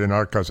profit in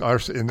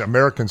in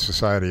American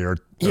society are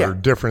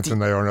different than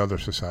they are in other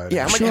societies.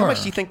 Yeah, how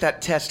much do you think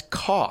that test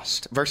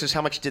cost versus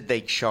how much did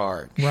they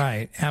charge?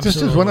 Right, absolutely.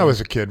 Just as when I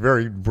was a kid,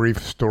 very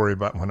brief story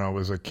about when I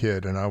was a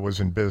kid and I was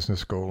in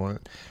business school. And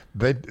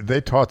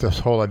they taught this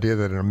whole idea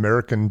that an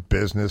American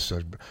business,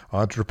 an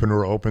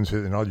entrepreneur opens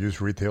it, and I'll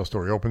use retail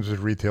store. He opens his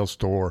retail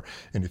store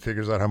and he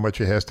figures out how much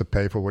he has to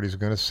pay for what he's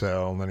going to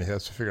sell, and then he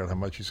has to figure out how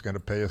much he's going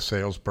to pay a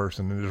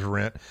salesperson and his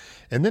rent,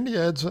 and then he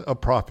adds a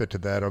profit to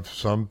that of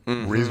some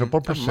reasonable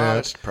percent, a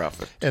modest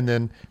profit, and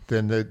then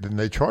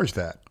they charge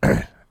that.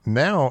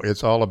 Now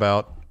it's all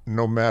about,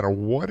 no matter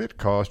what it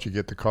costs, you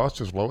get the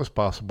cost as low as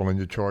possible and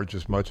you charge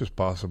as much as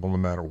possible no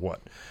matter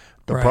what.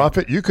 The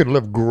profit, you could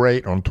live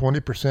great on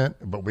 20%,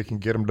 but we can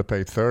get them to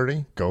pay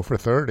 30. Go for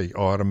 30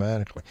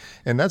 automatically,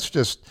 and that's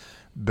just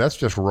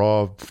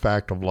raw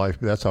fact of life.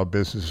 That's how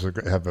businesses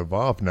have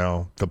evolved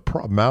now. The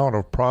amount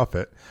of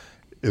profit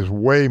is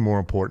way more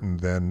important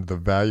than the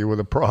value of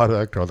the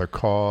product or the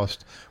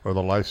cost or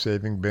the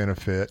life-saving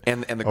benefit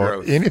and the or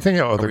growth. Anything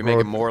else. Are we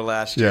making more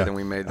last year than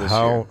we made this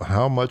year?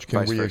 How much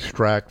can Vice we versa.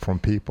 extract from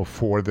people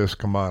for this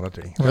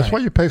commodity? Right. That's why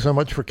you pay so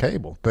much for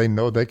cable. They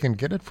know they can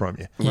get it from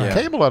you. Yeah.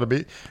 Cable ought to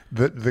be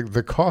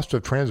the cost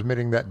of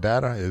transmitting that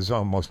data is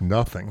almost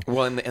nothing.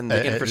 Well, and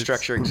the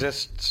infrastructure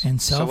exists.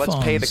 And cell so let's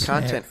pay the phones,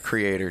 content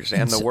creators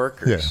and the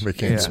workers. Yeah, we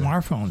can. And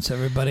smartphones.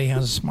 Everybody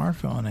has a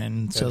smartphone,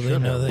 and so Yeah, they sure.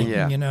 know that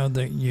Yeah. you know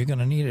that you're going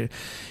to need it.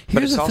 But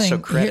Here's it's the also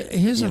thing. credit,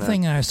 Here's you the know.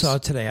 thing I saw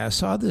today. I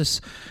saw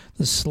this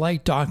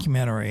slight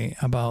documentary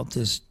about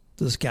this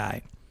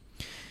guy,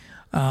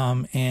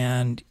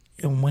 and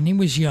when he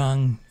was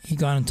young, he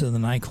got into the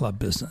nightclub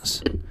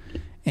business.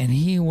 And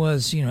he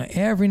was,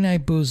 every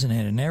night boozing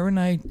it, and every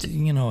night,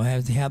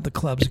 had the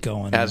clubs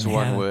going. As and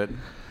one had- would.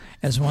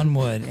 as one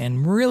would,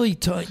 and really,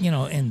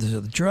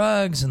 into the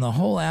drugs and the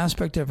whole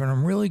aspect of it,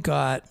 and really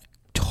got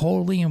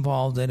totally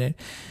involved in it,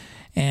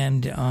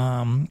 and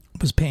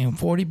was paying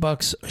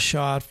 $40 a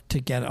shot to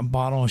get a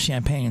bottle of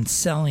champagne and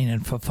selling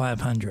it for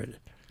 $500.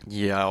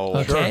 Yeah.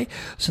 Okay,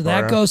 so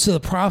that Right. goes to the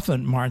profit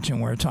margin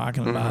we're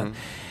talking about,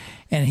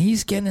 and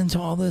he's getting into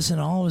all this,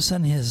 and all of a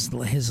sudden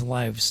his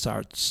life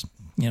starts.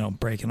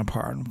 Breaking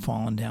apart and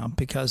falling down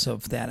because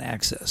of that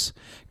excess.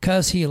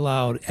 Because he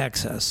allowed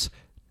excess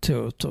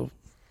to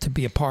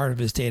be a part of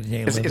his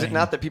day-to-day living. Is it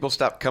not that people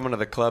stop coming to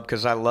the club?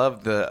 Because I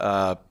love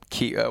the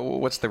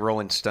what's the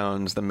Rolling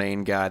Stones, the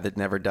main guy that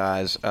never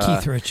dies?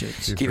 Keith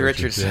Richards. Keith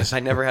Richards says,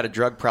 "I never had a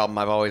drug problem.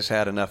 I've always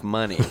had enough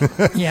money."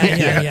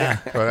 Yeah.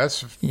 Well,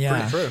 that's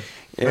Yeah. pretty true.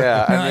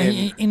 Yeah, No, I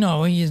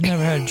mean, he's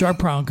never had a drug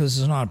problem because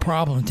it's not a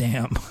problem to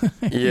him.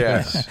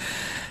 yes.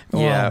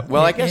 Yeah.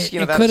 Well, I guess it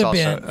that's could have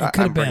also. been. It could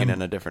I'm have bringing been.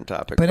 in a different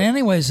topic. But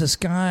anyways, this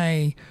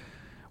guy,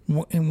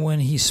 when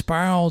he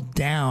spiraled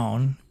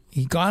down,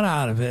 he got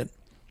out of it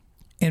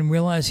and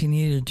realized he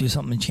needed to do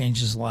something to change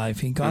his life.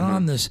 He got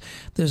on this.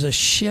 There's a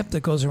ship that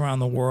goes around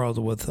the world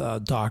with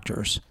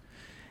doctors,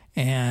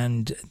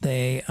 and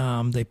they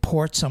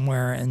port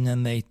somewhere, and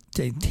then they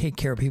take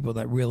care of people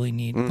that really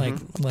need like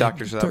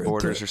Doctors Without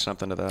Borders or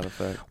something to that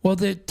effect. Well,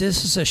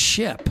 this is a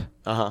ship.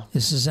 Uh-huh.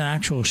 This is an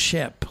actual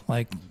ship,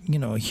 like,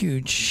 a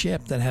huge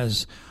ship that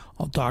has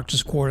all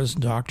doctors' quarters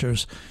and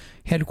doctors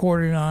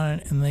headquartered on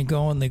it, and they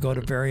go to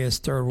various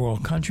third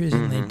world countries,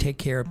 and they take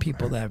care of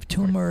people that have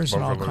tumors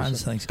and all kinds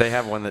of things. They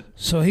have one that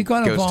So he got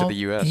goes to involved. the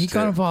US He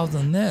got too. involved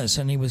in this,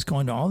 and he was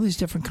going to all these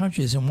different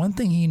countries. And one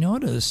thing he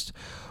noticed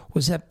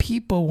was that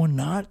people were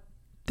not.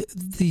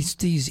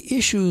 These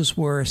issues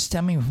were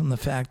stemming from the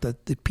fact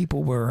that the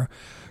people were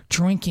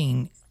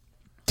drinking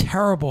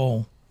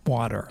terrible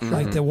water.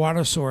 Like the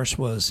water source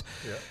was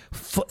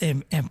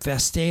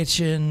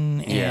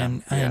infestation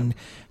and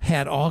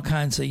had all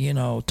kinds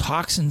of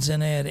toxins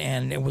in it,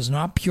 and it was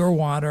not pure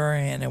water,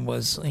 and it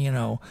was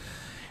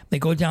they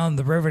go down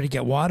the river to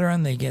get water,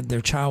 and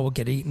their child will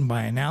get eaten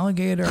by an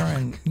alligator,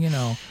 and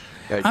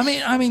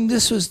I mean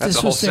this was That's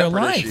a whole their separate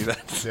life. issue.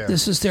 That's- Yeah.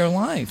 This is their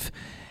life,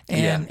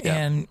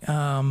 and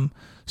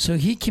so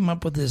he came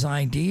up with this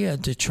idea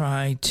to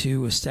try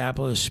to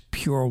establish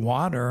pure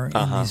water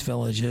in these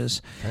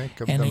villages.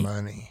 Think of And the he-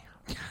 money.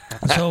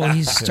 So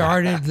he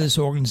started this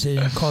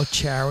organization called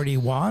Charity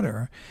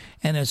Water,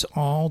 and it's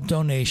all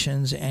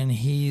donations, and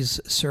he's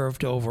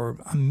served over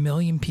 1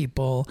 million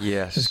people.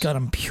 Yes. He's got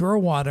them pure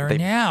water. They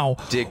Now,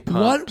 dig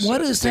pumps,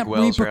 what is dig that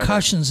wells, rather.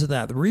 repercussions of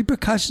that? The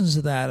repercussions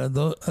of that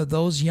are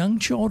those young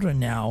children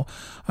now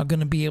are going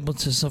to be able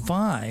to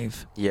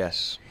survive,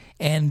 Yes.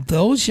 and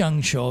those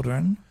young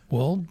children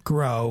will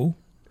grow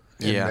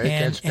Yeah. They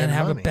can and spend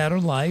have money. a better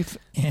life.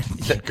 And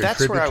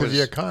That's where I to was.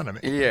 the economy.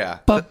 Yeah.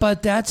 But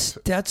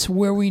that's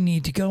where we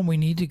need to go. We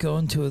need to go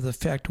into the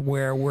fact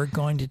where we're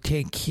going to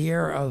take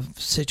care of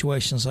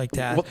situations like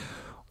that, Well-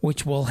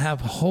 which will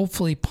have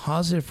hopefully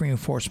positive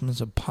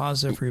reinforcements of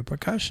positive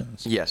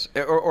repercussions. Yes,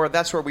 or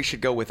that's where we should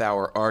go with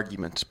our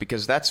arguments,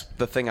 because that's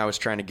the thing I was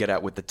trying to get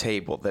at with the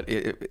table, that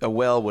a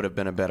well would have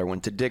been a better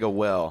one, to dig a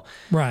well.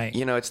 Right.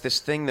 It's this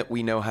thing that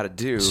we know how to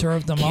do.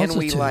 Serve the Can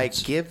we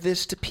multitudes. give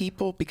this to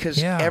people?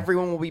 Because Yeah.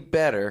 everyone will be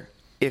better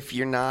if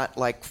you're not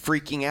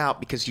freaking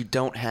out because you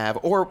don't have,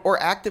 or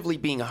actively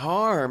being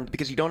harmed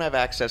because you don't have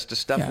access to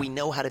stuff Yeah. we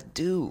know how to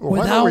do.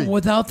 Why don't we-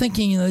 Without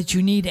thinking that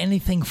you need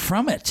anything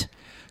from it.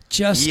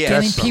 Just Yes.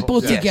 getting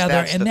people Yes, together,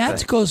 that's and the that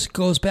thing.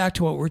 goes back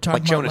to what we were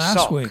talking Like about Jonas last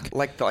Salk, week.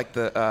 like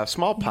the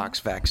smallpox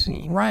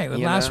vaccine. Right.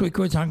 you Last know? week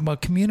we were talking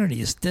about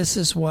communities. This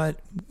is where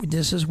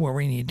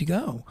we need to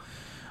go.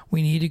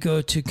 We need to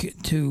go to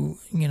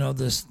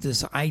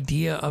this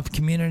idea of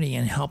community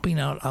and helping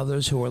out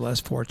others who are less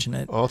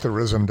fortunate.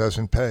 Authorism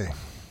doesn't pay.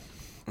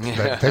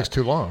 That takes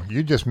too long.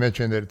 You just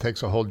mentioned that it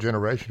takes a whole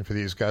generation for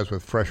these guys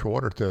with fresh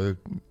water to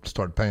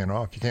start paying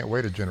off. You can't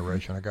wait a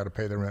generation. I got to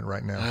pay the rent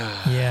right now.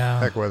 Yeah.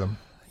 Heck with them.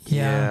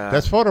 Yeah.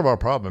 That's part of our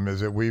problem is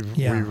that we've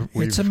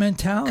It's a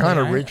mentality. kind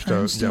of reached I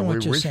understand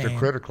what you're reached a saying.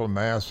 critical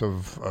mass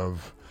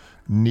of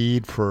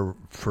need for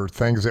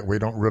things that we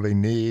don't really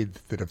need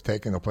that have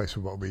taken the place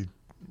of what we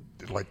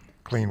like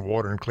clean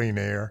water and clean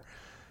air.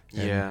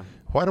 And Yeah.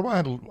 why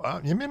do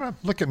you mean,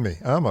 look at me.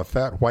 I'm a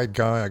fat white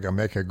guy. I can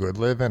make a good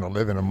living. I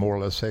live in a more or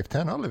less safe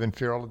town. I live in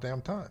fear all the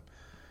damn time.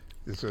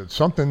 Is it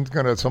somebody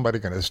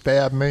going to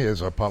stab me?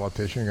 Is a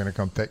politician going to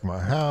come take my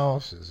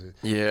house? Is it?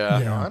 Yeah.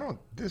 You know,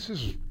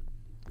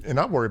 and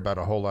I worry about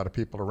a whole lot of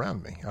people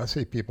around me. I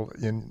see people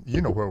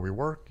where we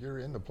work. You're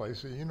in the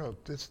place.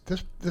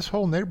 This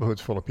whole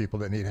neighborhood's full of people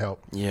that need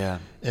help. Yeah.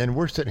 And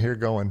we're sitting here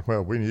going,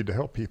 well, we need to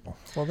help people.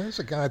 Well, there's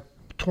a guy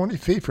 20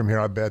 feet from here,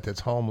 I bet, that's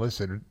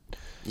homeless.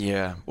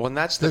 Yeah. Well, and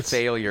that's the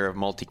failure of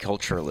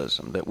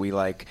multiculturalism, that we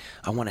I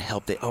want to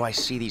help. I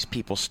see these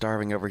people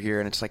starving over here.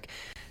 And it's like,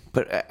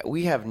 but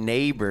we have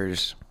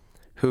neighbors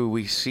who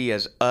we see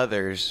as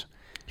others.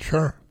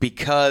 Sure.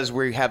 Because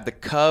we have the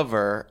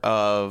cover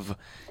of,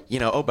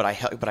 but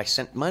I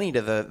sent money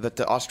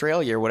to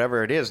Australia or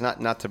whatever it is.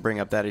 Not to bring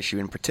up that issue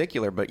in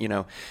particular, but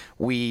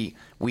we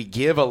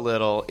give a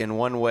little in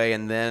one way,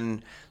 and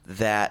then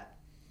that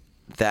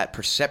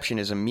perception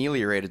is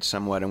ameliorated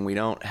somewhat, and we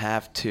don't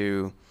have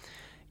to,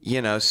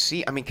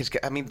 see. Because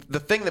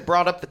the thing that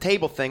brought up the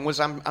table thing was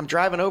I'm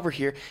driving over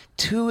here.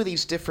 Two of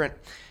these different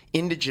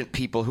indigent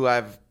people who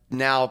I've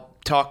now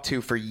talked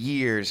to for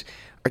years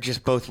are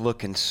just both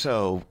looking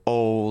so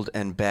old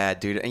and bad,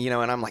 dude. And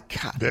and I'm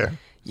like, God. Yeah.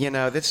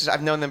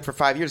 I've known them for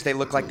 5 years. They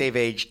look like they've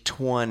aged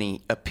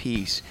 20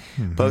 apiece,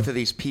 both of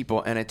these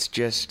people. And it's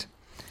just,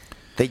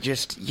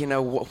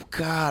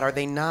 God, are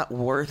they not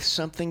worth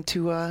something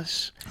to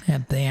us?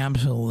 And they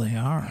absolutely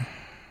are.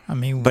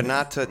 But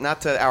not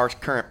to our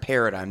current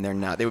paradigm. They're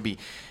not. They would be,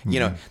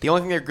 the only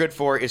thing they're good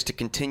for is to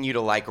continue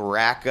to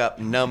rack up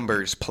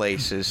numbers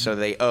places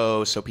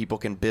so people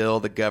can bill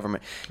the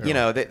government.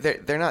 Yeah.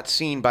 They're not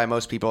seen by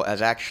most people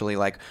as actually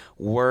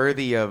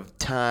worthy of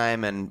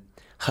time and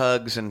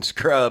hugs and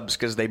scrubs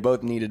because they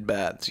both needed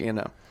baths.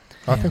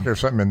 I think there's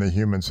something in the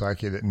human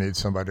psyche that needs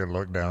somebody to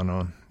look down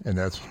on, and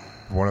that's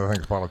one of the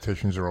things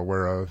politicians are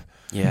aware of.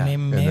 Yeah,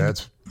 and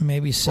that's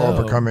maybe so.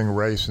 Overcoming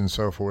race and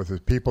so forth is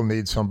people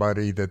need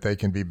somebody that they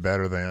can be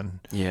better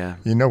than. Yeah.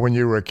 When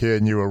you were a kid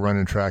and you were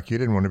running track, you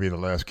didn't want to be the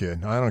last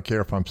kid. I don't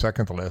care if I'm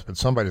second to last, but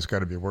somebody's got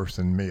to be worse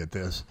than me at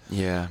this.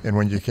 Yeah. And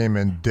when you came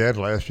in dead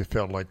last, you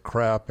felt like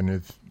crap. And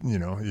if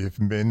you've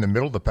been in the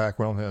middle of the pack,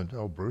 well,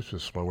 Bruce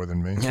is slower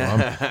than me, so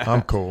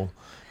I'm cool.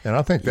 And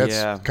I think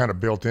that's kind of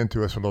built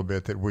into us a little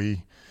bit that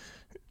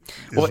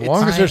as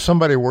long as there's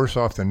somebody worse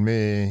off than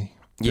me,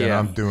 then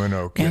I'm doing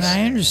okay. And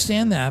I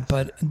understand that,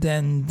 but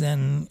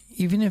then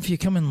even if you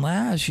come in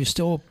last, you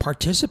still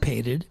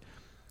participated.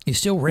 You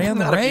still ran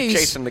the race. If you're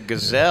chasing the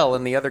gazelle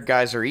and the other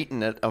guys are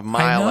eating it a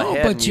mile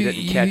ahead and you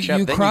didn't catch up,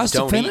 you then crossed you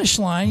don't the finish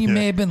eat. line. You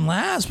may have been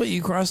last, but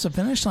you crossed the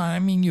finish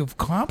line. You've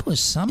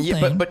accomplished something.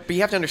 Yeah, but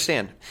you have to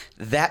understand,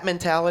 that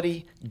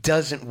mentality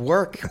doesn't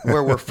work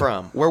where we're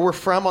from. Where we're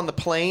from on the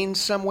plains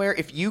somewhere,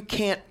 if you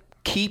can't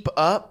keep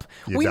up,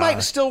 we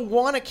might still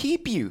want to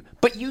keep you,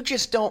 but you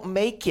just don't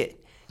make it.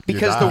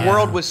 Because the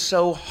world was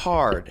so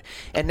hard.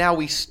 And now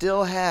we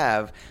still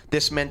have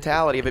this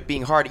mentality of it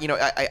being hard.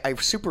 I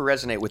super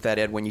resonate with that,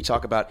 Ed, when you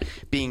talk about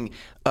being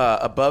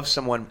above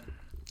someone.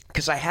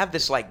 Because I have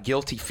this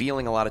guilty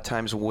feeling a lot of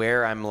times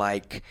where I'm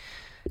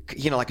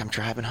I'm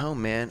driving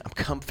home, man. I'm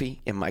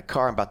comfy in my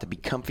car. I'm about to be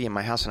comfy in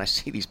my house. And I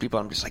see these people.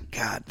 I'm just like,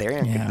 God, they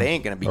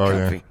ain't going to be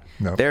comfy. Yeah.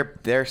 No.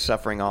 They're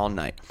suffering all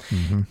night,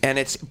 and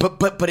it's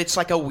but it's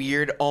like a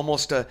weird,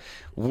 almost a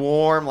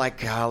warm,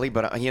 golly,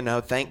 but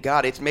thank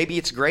God. Maybe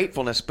it's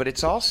gratefulness, but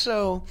it's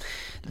also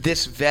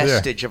this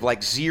vestige of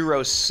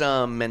zero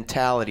sum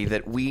mentality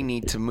that we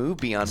need to move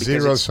beyond.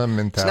 Because zero sum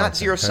mentality. It's not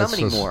zero sum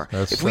anymore.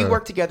 If we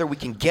work together, we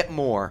can get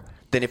more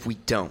than if we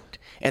don't.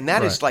 And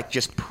that is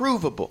just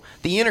provable.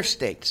 The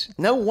interstates.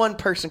 No one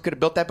person could have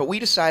built that, but we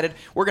decided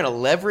we're going to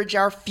leverage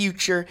our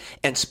future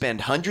and spend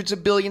hundreds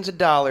of billions of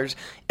dollars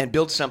and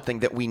build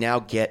something that we now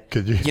get,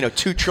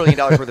 $2 trillion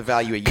worth of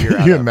value a year out of.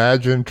 Can you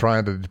imagine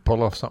trying to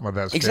pull off something of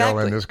that scale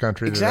in this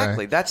country today?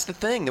 Exactly. That's the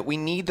thing, that we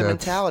need the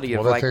mentality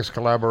of that takes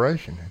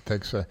collaboration. It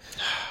takes a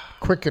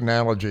quick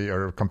analogy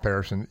or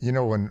comparison.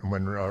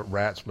 When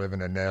rats live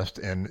in a nest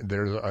and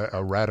there's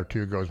a rat or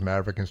two goes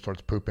maverick and starts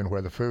pooping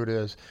where the food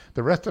is,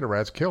 the rest of the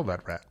rats kill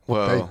that rat.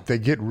 Whoa. They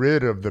get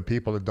rid of the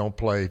people that don't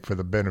play for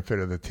the benefit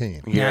of the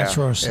team. Yeah.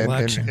 Natural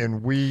selection.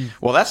 And we...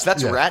 Well, that's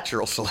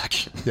natural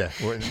selection. Yeah.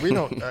 We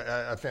don't...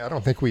 I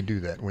don't think we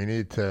do that. We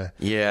need to...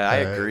 Yeah, I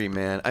agree,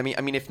 man. I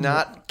mean, if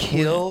not,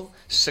 kill,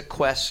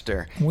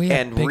 sequester,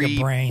 and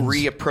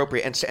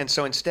reappropriate. And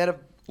so instead of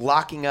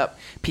locking up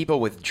people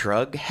with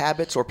drug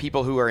habits or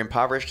people who are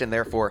impoverished and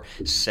therefore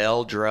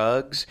sell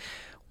drugs,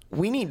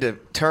 we need to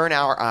turn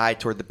our eye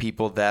toward the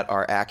people that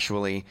are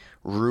actually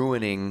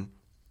ruining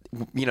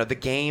the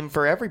game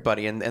for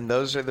everybody, and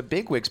those are the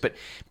bigwigs. But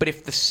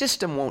if the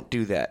system won't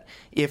do that,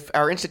 if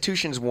our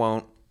institutions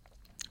won't,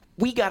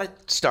 we got to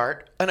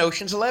start an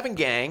Ocean's 11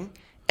 gang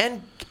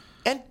and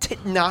and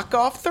knock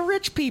off the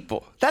rich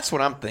people. That's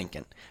what I'm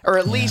thinking. Or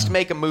at least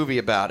make a movie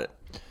about it.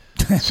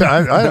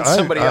 So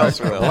Somebody else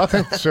will. Well, I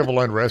think civil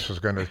unrest is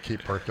going to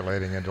keep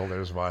percolating until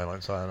there's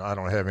violence. I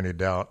don't have any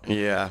doubt.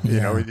 Yeah. You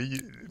know, right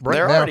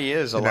There now, already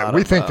is a lot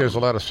we of, think there's a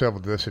lot of civil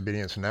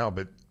disobedience now,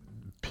 but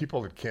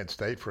people at Kent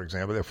State, for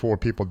example, there are 4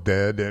 people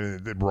dead,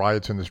 and the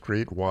riots in the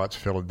street, Watts,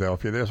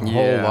 Philadelphia. There's a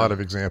whole lot of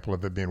example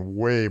of it being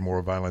way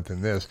more violent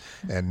than this,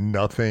 and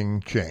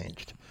nothing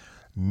changed.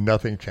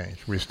 Nothing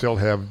changed. We still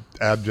have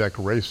abject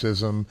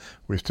racism.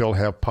 We still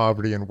have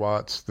poverty in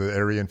Watts. The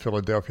area in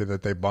Philadelphia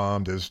that they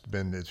bombed it's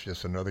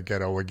just another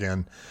ghetto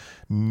again.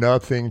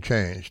 Nothing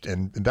changed.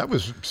 And that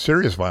was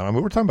serious violence. I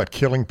mean, we're talking about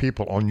killing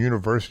people on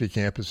university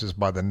campuses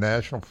by the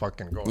National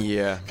fucking Guard.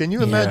 Yeah. Can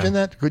you imagine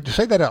that? Could you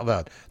say that out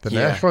loud? The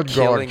National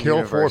Guard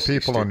killed 4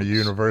 people on the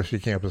university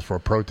campus for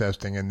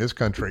protesting in this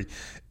country,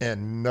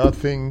 and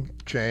nothing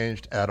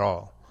changed at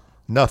all.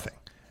 Nothing.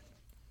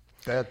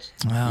 But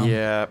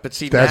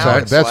see, that's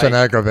an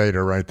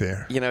aggravator right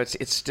there. You know,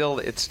 it's still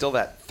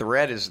that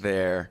threat is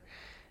there,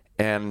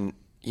 and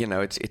you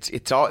know,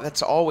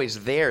 that's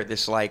always there.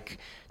 This like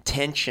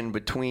tension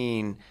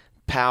between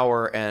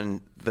power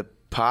and the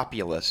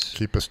populace.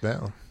 Keep us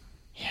down.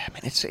 Yeah,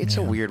 man, it's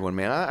a weird one,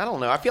 man. I don't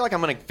know. I feel like I'm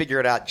gonna figure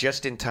it out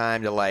just in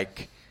time to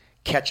like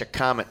catch a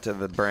comet to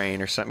the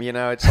brain or something. You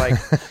know, it's like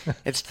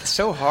it's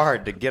so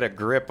hard to get a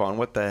grip on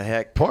what the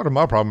heck. Part of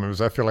my problem is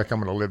I feel like I'm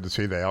going to live to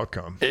see the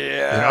outcome.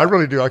 Yeah, and I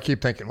really do. I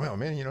keep thinking, well,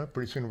 man, you know,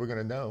 pretty soon we're going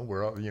to know.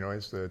 We're all, you know,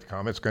 is the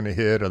comet's going to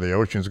hit or the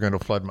ocean's going to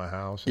flood my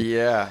house. And,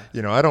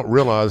 you know, I don't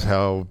realize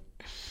how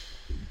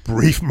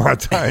brief my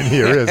time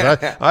here is.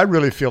 I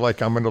really feel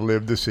like I'm going to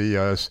live to see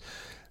us.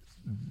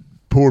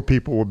 Poor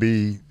people will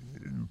be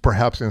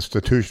perhaps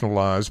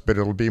institutionalized, but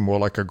it'll be more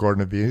like a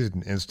Garden of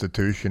Eden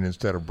institution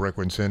instead of brick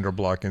and cinder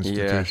block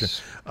institution.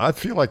 Yes. I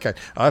feel like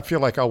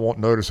I won't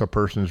notice a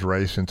person's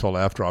race until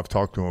after I've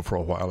talked to them for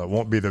a while. It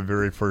won't be the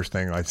very first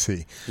thing I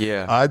see.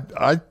 Yeah.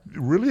 I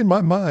really, in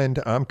my mind,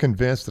 I'm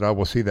convinced that I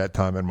will see that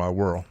time in my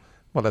world.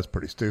 Well, that's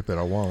pretty stupid.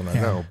 I won't. I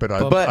know, but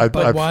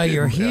while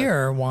you're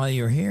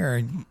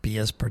here, be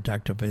as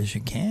productive as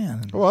you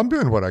can. Well, I'm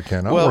doing what I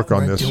can. I'll work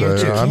on this.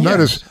 I'm not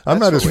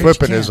as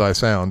flippant as I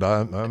sound.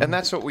 And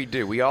that's what we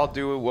do. We all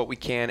do what we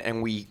can,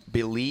 and we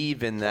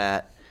believe in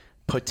that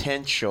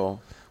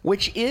potential,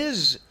 which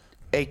is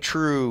a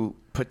true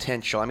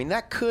potential. I mean,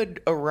 that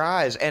could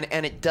arise,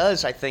 and it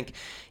does. I think,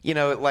 you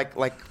know,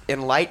 like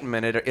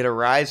enlightenment, it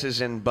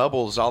arises in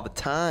bubbles all the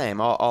time,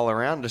 all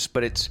around us.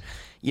 But it's,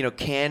 you know,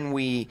 can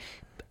we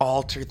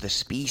alter the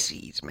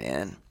species,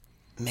 man?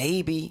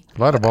 Maybe.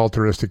 A lot of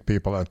altruistic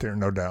people out there,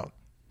 no doubt.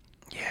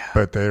 Yeah.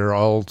 But they're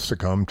all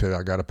succumbed to,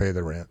 I got to pay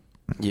the rent.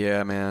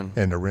 Yeah, man.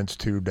 And the rent's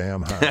too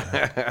damn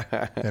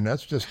high. And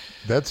that's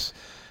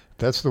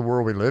the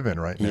world we live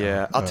in right now.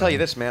 Yeah. I'll tell you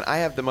this, man. I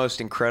have the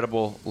most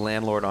incredible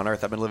landlord on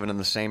earth. I've been living in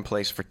the same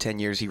place for 10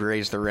 years. He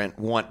raised the rent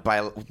once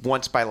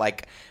by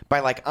like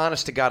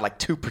honest to God, like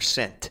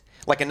 2%.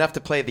 Like enough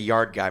to play the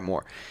yard guy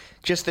more.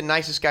 Just the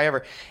nicest guy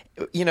ever.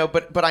 You know,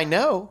 but I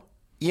know,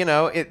 you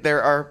know,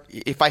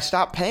 if I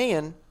stop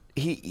paying,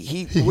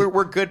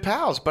 we're good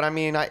pals. But I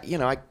mean, I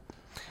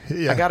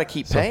got to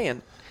keep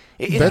paying.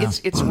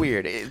 It's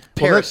weird.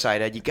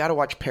 Parasite. You got to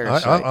watch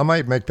Parasite. I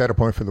might make that a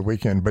point for the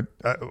weekend, but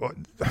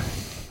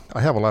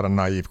I have a lot of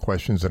naive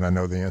questions that I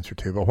know the answer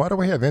to. But why do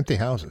we have empty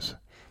houses?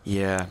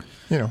 Yeah.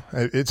 You know,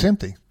 it's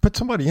empty. Put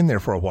somebody in there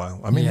for a while.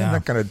 I mean, you're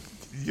not going to.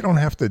 You don't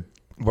have to.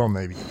 Well,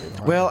 maybe.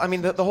 Well, I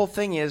mean, the whole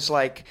thing is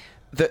like.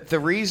 The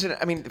reason,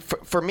 I mean,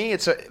 for me,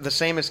 it's the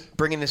same as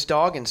bringing this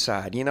dog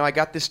inside. You know, I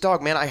got this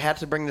dog, man. I had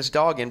to bring this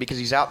dog in because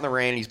he's out in the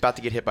rain and he's about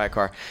to get hit by a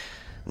car.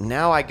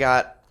 Now I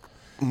got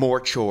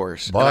more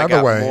chores. By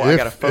the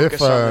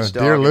way,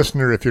 dear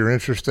listener, if you're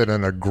interested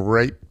in a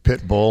great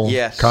pit bull,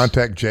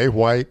 contact Jay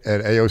White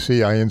at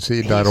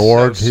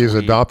aocinc.org. He's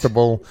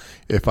adoptable.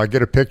 If I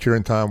get a picture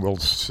in time, we'll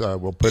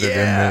put it in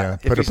there.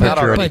 Put a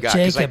picture.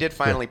 Because I did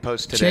finally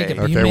post today.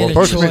 Jacob, okay,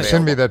 well,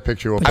 send me that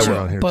picture. We'll put it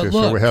on here too.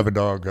 So we have a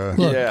dog.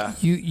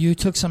 You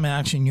took some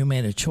action. You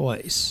made a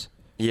choice.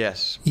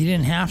 Yes. You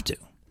didn't have to,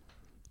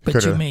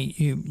 but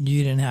you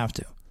didn't have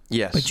to.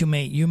 Yes. But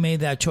you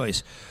made that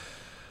choice.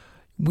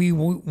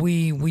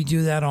 We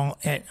do that on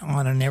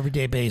an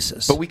everyday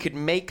basis. But we could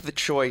make the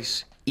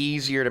choice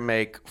easier to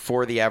make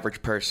for the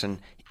average person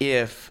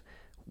if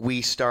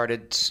we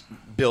started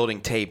building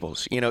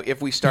tables. You know,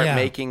 if we start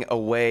making a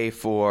way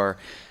for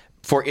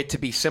it to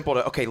be simple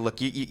to, okay, look,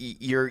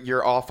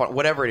 you're off on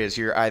whatever it is.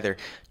 You're either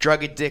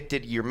drug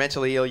addicted, you're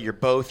mentally ill, you're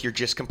both, you're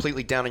just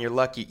completely down on your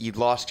luck, you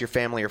lost your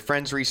family or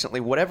friends recently,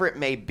 whatever it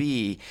may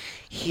be.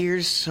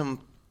 Here's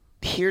some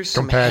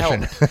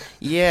compassion. Help.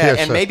 Yeah,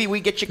 and maybe we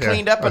get you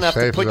cleaned up enough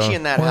to put you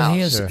in that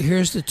house.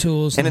 Here's the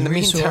tools and in the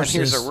resources. meantime,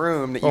 here's a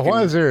room that you can...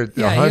 why is there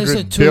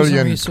 100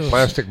 billion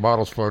plastic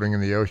bottles floating in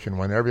the ocean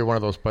when every one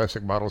of those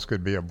plastic bottles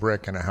could be a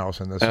brick in a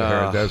house in the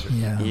Sahara Desert?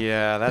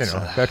 Yeah, that's...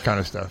 that kind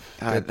of stuff.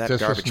 That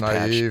garbage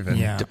naive patch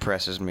and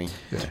depresses me.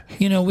 Yeah.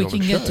 You know, we can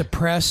get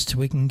depressed.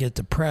 We can get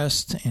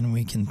depressed, and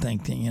we can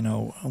think that, you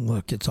know,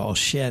 look, it's all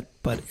shit.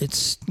 But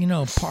it's, you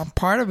know,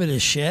 part of it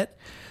is shit.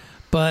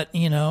 But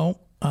there's The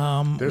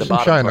some bottom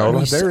part.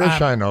 Shinola. There is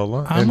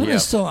Shinola. I'm And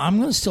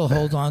gonna still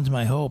hold on to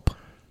my hope.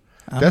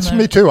 that's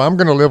me too. I'm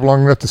going to live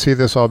long enough to see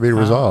this all be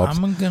resolved.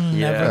 I'm gonna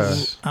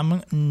Yes.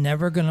 I'm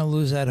never gonna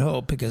lose that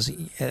hope because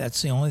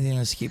that's the only thing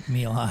that's keeping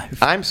me alive.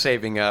 I'm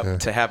saving up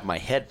to have my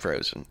head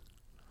frozen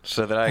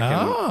so that I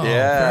can. Oh,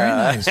 yeah,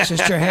 very nice.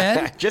 Just your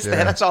head. Just the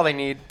head. That's all they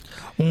need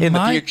Well, in the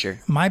my- future.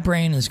 My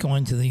brain is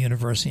going to the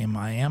University of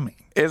Miami.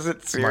 Is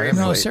it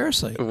seriously? No,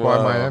 seriously. Why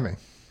Whoa. Miami?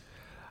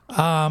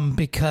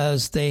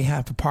 Because they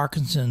have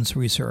Parkinson's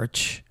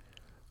research.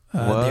 I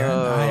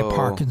have Whoa.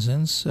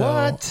 Parkinson's. So,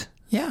 What?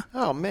 Yeah.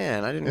 Oh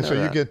man, I didn't And know so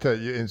you that. get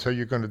and so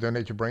you're going to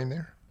donate your brain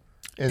there?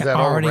 Is I that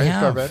all already arranged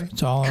have. already?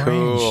 It's all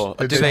Cool. arranged.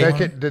 Did Do they they-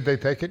 take it? Did they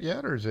take it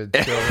yet, or is it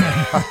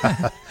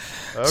still?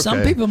 Some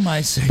Okay. people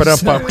might say But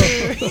so.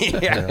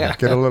 yeah,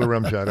 get a little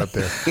rim shot up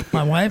there.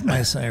 My wife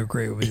might say I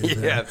agree with you.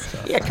 there. Yes.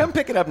 Yeah, come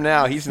pick it up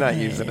now. He's not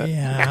using it.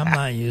 Yeah, I'm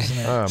not using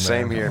it. Oh, man.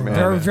 Same here, man.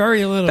 very,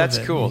 very little. That's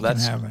of it. cool. You can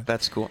have it.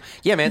 That's cool.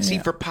 Yeah, man. See,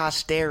 Yeah. for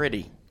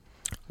posterity,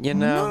 you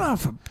No, know. not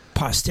for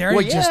posterity.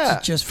 Well, yeah.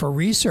 Just for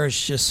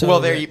research. Just so. Well,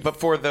 that- but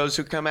for those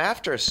who come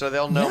after us, so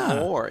they'll know Yeah.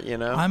 more. You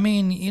know. I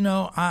mean,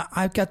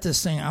 I've got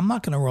this thing. I'm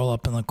not going to roll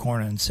up in the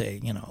corner and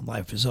say,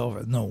 life is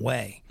over. No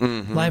way.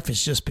 Life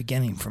is just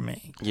beginning for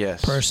me.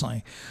 Yes.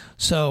 Personally.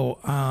 So,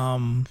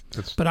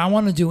 but I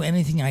want to do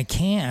anything I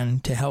can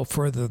to help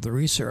further the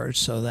research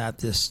so that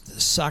this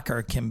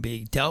sucker can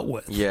be dealt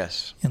with.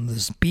 Yes. And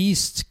this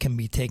beast can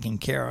be taken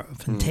care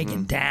of and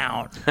taken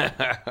down.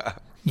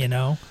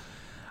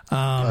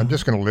 I'm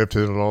just going to live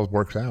till it all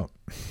works out.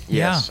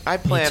 Yes. Yeah. I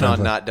plan Sounds on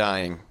like- not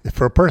dying.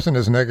 For a person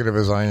as negative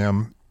as I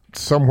am,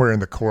 somewhere in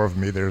the core of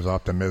me, there's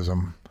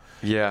optimism.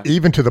 Yeah.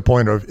 Even to the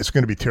point of it's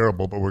going to be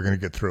terrible, but we're going to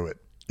get through it.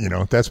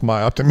 That's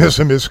my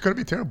optimism. It's going to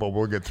be terrible, but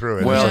we'll get through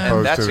it. Well, as and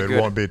opposed that's to a it good-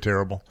 won't be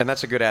terrible. And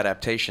that's a good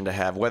adaptation to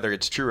have, whether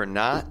it's true or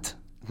not.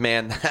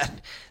 Man,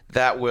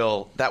 that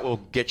will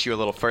get you a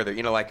little further.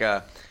 Like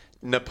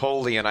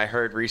Napoleon, I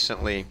heard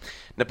recently.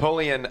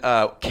 Napoleon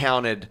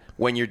counted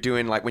when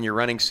you're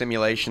running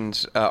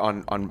simulations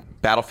on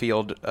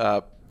battlefield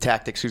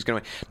tactics. Who's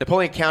going to win?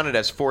 Napoleon counted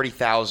as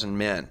 40,000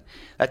 men.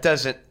 That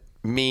doesn't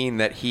mean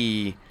that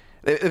he.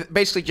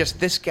 Basically, just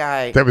this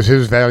guy. That was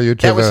his value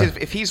to That was the. his.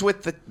 If he's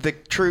with the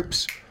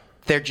troops,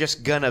 they're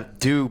just gonna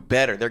do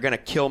better. They're gonna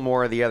kill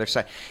more of the other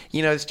side.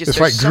 It's just It's there's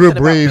like Drew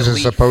something about Brees as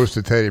belief. opposed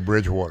to Teddy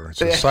Bridgewater.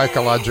 It's a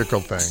psychological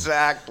thing.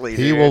 Exactly.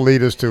 He dude. will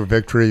lead us to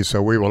victory,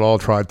 so we will all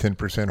try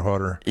 10%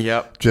 harder.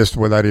 Yep. Just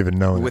without even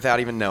knowing it.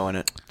 Without even knowing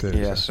it. That is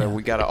Yeah. it. So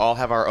we got to all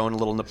have our own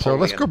little So Napoleon.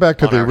 let's go back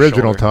to on the our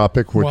original shoulder.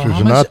 topic, which Well, was how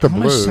much- not the how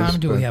much blues. time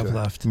do we but, have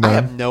left? No, I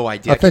have no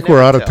idea. I think can we're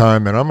never out of tell.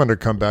 time, and I'm going to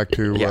come back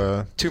to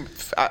Yeah.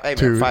 Hey,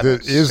 to man, 5 the,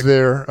 minutes.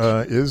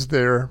 is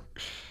there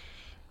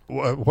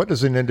what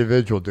does an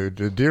individual do?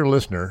 Dear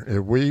listener,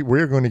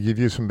 we're going to give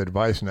you some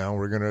advice now.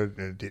 We're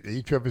going to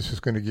each of us is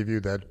going to give you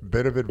that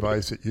bit of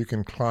advice that you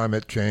can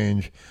climate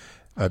change,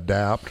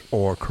 adapt,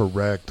 or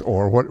correct,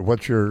 or what are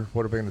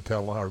we going to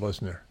tell our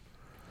listener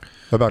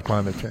about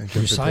climate change?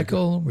 in particular?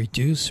 Recycle,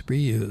 reduce,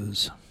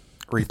 reuse.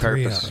 3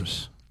 repurpose.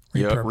 R's.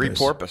 Yep.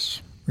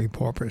 Repurpose.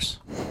 Repurpose.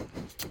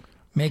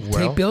 Repurpose.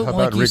 Well, build, how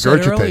like about you said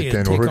regurgitate earlier,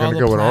 then? take We're all going to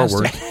the go with our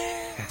plastic- words.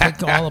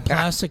 Take all the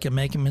plastic and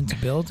make them into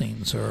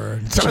buildings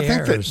or So I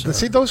think chairs. that,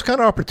 see, those kind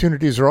of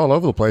opportunities are all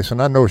over the place,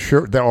 and I know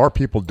sure there are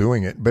people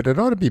doing it, but it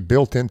ought to be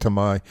built into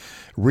my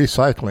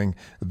recycling.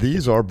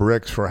 These are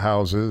bricks for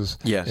houses,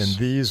 Yes. and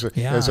these,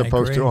 Yeah, as I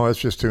opposed to, agree. it's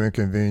just too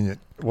inconvenient.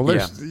 Well,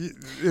 it's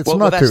Well,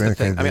 not that's too the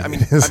thing.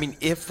 inconvenient. I mean,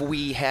 if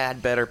we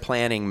had better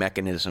planning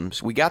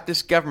mechanisms, we got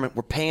this government.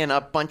 We're paying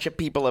a bunch of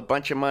people a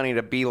bunch of money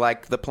to be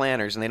like the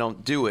planners, and they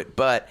don't do it.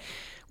 But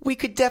we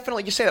could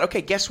definitely just say that.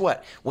 Okay, guess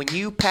what? When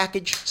you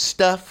package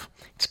stuff,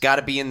 it's got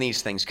to be in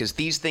these things because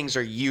these things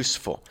are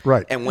useful.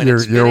 Right. And when your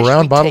it's finished,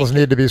 round we bottles take it.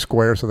 need to be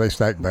square so they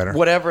stack better.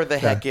 Whatever the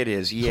heck it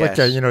is. It's Yes. like,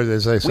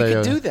 as they say,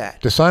 could do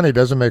that. Dasani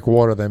doesn't make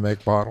water; they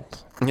make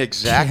bottles.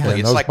 Exactly. Yeah. And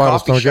It's those like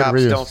bottles coffee don't get shops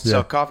reused. don't sell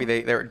Yeah. coffee.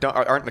 They aren't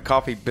in the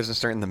coffee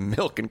business. They're in the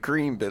milk and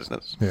cream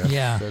business.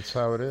 Yeah. That's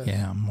how it is.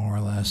 Yeah, more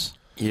or less.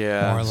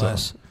 Yeah. More or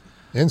less.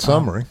 In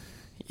summary,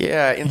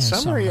 Yeah, in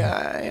summary,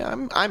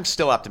 summary. I'm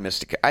still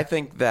optimistic. I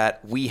think that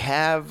we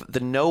have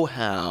the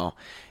know-how.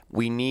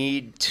 We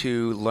need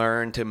to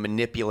learn to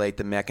manipulate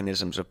the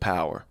mechanisms of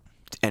power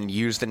and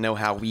use the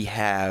know-how we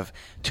have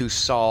to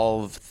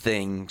solve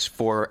things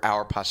for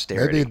our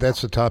posterity. maybe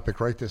that's the topic.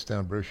 Write this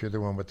down, Bruce. You're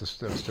the one with the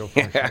still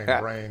functioning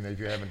brain that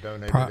you haven't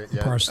donated it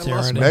yet.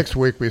 Posterity. Next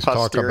week we talk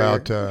Posterior.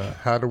 about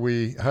how do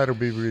we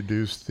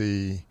reduce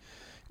the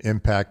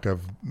impact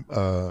of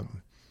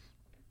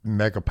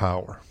mega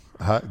power.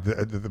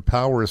 The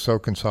power is so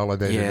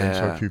consolidated in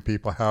so Yeah. few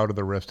people. How do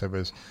the rest of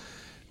us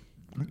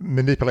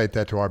manipulate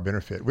that to our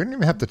benefit? We don't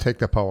even have to take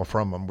the power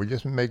from them. We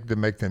just make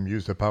them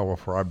use the power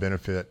for our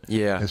benefit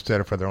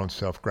instead of for their own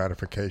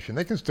self-gratification.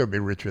 They can still be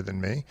richer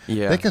than me.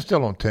 Yeah. They can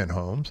still own 10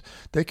 homes.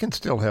 They can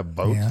still have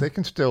boats. Yeah. They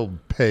can still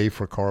pay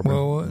for carbon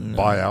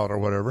buyout or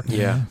whatever.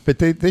 Yeah. But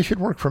they should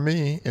work for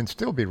me and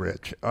still be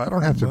rich. I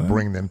don't have to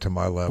bring them to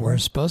my level. We're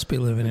supposed to be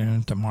living in a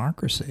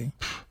democracy.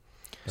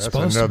 That's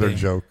Supposed to another be.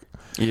 joke.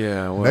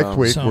 Yeah. Well, Next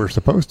week, so- we're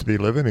supposed to be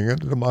living in a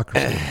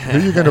democracy. Who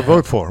are you going to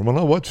vote for? Well,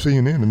 I watched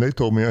CNN, and they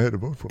told me I had to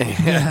vote for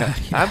them.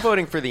 I'm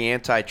voting for the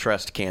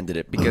antitrust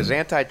candidate because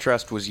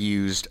antitrust was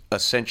used a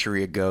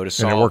century ago to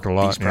solve worked a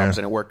lot, these problems,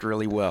 yeah. and it worked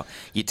really well.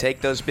 You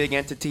take those big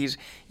entities,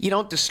 you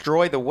don't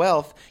destroy the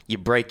wealth, you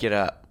break it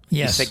up.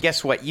 Yes. You say,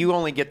 guess what? You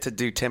only get to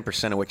do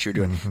 10% of what you're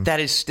doing. Mm-hmm. That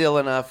is still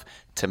enough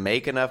to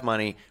make enough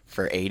money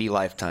for 80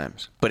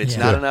 lifetimes, but it's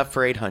Yeah. not Yeah. enough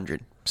for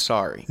 800.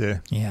 Sorry. Yeah.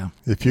 Yeah.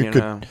 If you You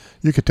could, know.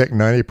 you could take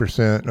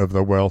 90% of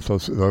the wealth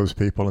of those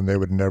people, and they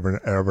would never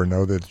ever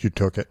know that you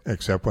took it,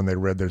 except when they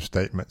read their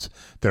statements.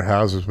 Their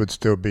houses would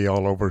still be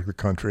all over the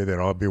country. They'd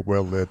all be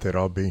well lit. They'd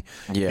all be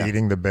Yeah.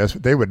 eating the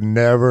best. They would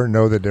never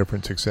know the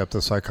difference, except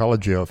the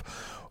psychology of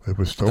it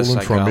was stolen from me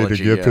to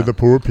psychology, give to yeah. the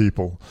poor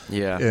people.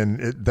 Yeah.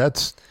 And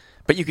that's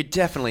But you could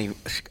definitely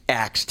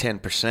axe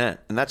 10%,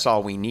 and that's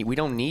all we need. We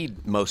don't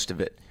need most of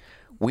it.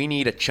 We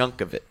need a chunk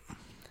of it.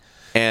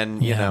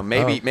 And, you Yeah. know,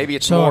 maybe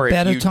it's So a more if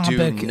better you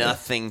topic- do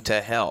nothing to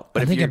help.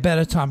 But I if think you a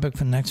better topic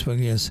for next week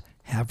is: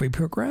 have we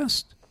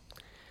progressed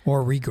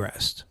or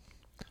regressed?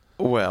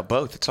 well,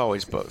 both. It's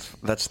always both.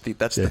 That's the Is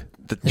that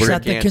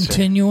trick the answer.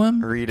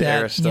 continuum? Read that,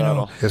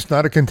 Aristotle. it's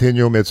not a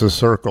continuum, it's a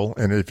circle.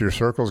 And if your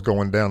circle's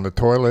going down the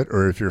toilet,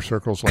 or if your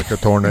circle's like a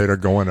tornado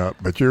going up,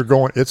 but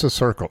it's a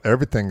circle.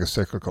 Everything is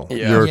cyclical.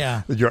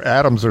 Yeah. Your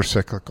atoms are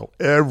cyclical.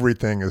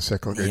 Everything is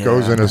cyclical. It Yeah,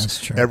 goes in that's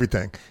true.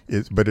 everything.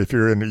 But if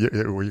you're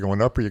are you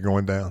going up or you're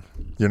going down?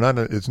 You're not.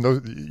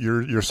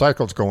 Your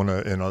cycle's going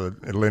in a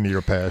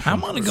linear path.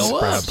 I'm gonna go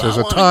up. Perhaps there's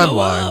I a wanna go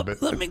timeline, up.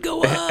 but Let me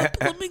go up.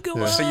 Let me go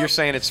up. So you're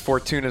saying it's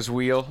Fortuna's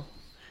wheel?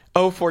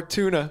 Oh,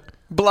 Fortuna,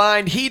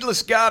 blind,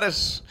 heedless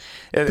goddess.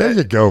 there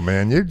you go,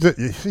 man. You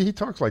see, he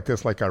talks like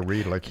this, like I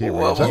read, like he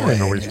reads. I don't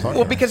know what he's talking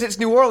Well, about. because it's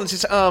New Orleans.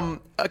 It's a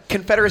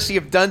confederacy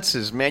of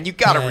dunces, man. You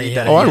got to Yeah, read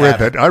yeah. that. Oh, if I you read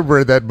haven't. that. I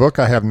read that book.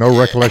 I have no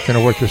recollection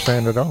of what you're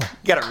saying at all.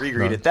 You got to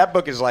reread it. That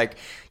book is like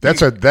That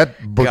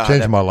book God,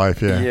 changed that- my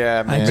life. Yeah,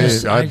 Yeah, man.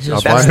 just- I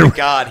That's bonded- the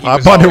God. He I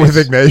was bonded with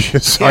always-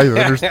 Ignatius. I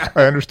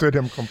understood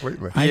him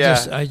completely. I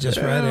Yeah. just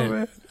read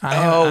it.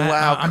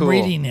 Wow, I'm cool.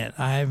 reading it.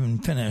 I haven't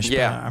finished.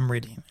 Yeah. but I'm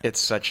reading it. It's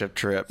such a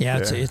trip. Yeah,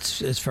 Yeah.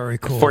 it's very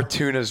cool.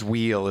 Fortuna's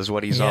wheel is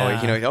what he's Yeah.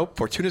 always. Oh,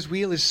 Fortuna's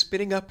wheel is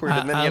spinning upward,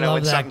 and then I when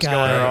love that something's guy.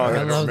 going wrong. I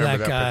don't love remember that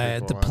that guy.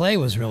 particular The one. play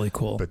was really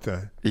cool. But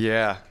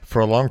Yeah.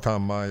 for a long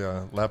time, my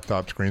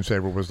laptop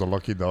screensaver was the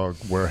Lucky Dog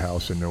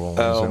warehouse in New Orleans.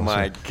 Oh, It was my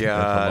like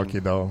God. the Lucky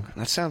Dog.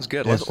 That sounds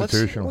good.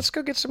 Institutional. Let's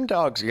go get some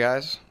dogs,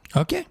 guys.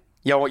 Okay.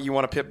 Y'all, you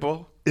want a pit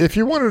bull? If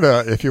you wanted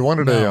a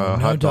No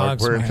hot dog,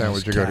 dogs, where in my town house,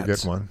 would you go to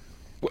cats. get one?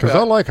 Because I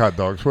like hot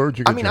dogs. Where would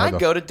you get I mean, your hot I'd dog?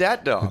 go to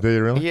Dat Dog. Do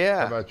you really?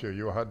 Yeah. How about you?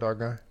 You a hot dog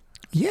guy?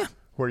 Yeah.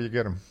 Where do you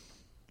get them?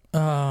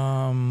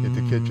 At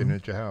the kitchen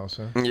at your house,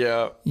 huh?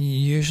 Yeah.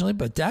 Usually,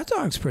 but that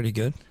dog's pretty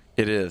good.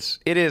 It is.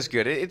 It is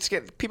good. It's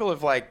good. People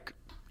have like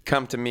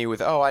come to me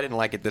with, "Oh, I didn't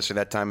like it this or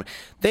that time."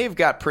 They've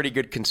got pretty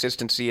good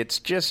consistency. It's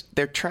just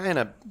they're trying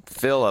to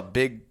fill a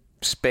big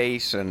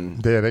space,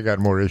 and They got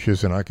more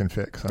issues than I can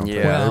fix. don't they?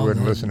 Yeah. They Well,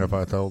 wouldn't listen if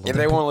I told them.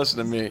 they won't listen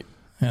to me.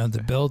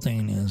 The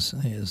building is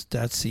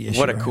that's the issue.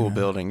 What a right cool now.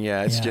 building!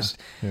 Yeah, it's Yeah. just.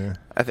 Yeah.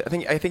 I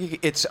think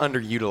it's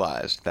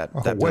underutilized. That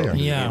Oh, that way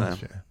building. Yeah. You know?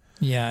 underutilized, yeah.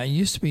 Yeah, it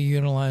used to be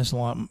utilized a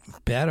lot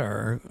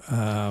better.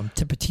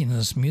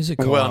 Tipitina's Music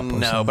Co-op. Well, was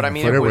no, in but I there.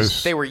 mean, But it it was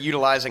was- they were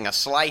utilizing a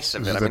slice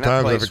of This it. is I mean, the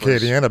that times of the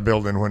place was. Acadiana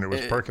building when it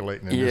was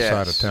percolating in this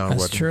side of town.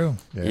 That's wasn't it? true.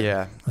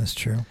 Yeah. That's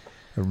true.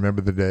 I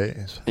remember the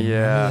days. Yeah.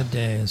 Remember the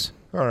days.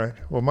 All right.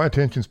 Well, my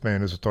attention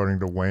span is starting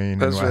to wane.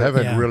 That's And I right.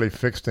 haven't Yeah. really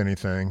fixed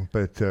anything,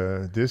 but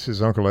this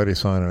is Uncle Eddie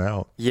signing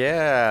out.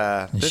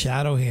 Yeah. The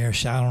shadow here,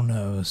 shadow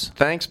knows.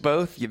 Thanks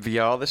both of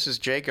y'all. This is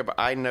Jacob.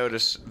 I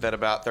notice that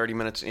about 30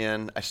 minutes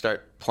in, I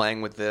start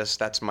playing with this.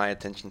 That's my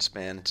attention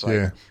span. It's like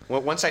Yeah.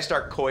 once I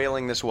start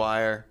coiling this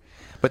wire.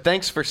 But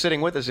thanks for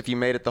sitting with us if you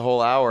made it the whole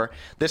hour.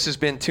 This has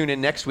been Tune In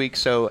Next Week,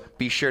 so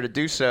be sure to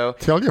do so.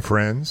 Tell your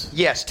friends.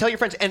 Yes, tell your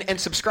friends and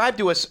subscribe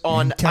to us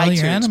on And tell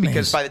your iTunes enemies.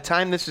 because by the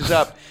time this is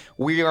up,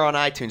 we are on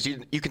iTunes.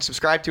 You can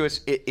subscribe to us.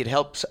 It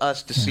helps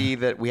us to see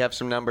that we have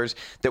some numbers,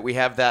 that we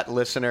have that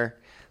listener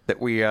that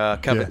we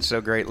covet Yeah.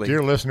 so greatly.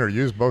 Dear listener,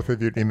 use both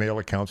of your email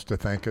accounts to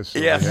thank us. So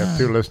Yes. We have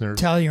two listeners.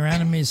 Tell your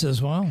enemies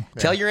as well.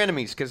 Tell your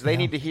enemies because they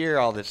need to hear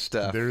all this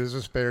stuff. There is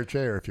a spare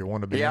chair if you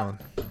want to be Yeah, on.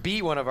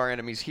 be one of our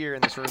enemies here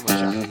in this room with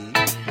John.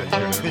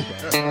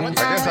 I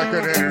guess I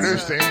could have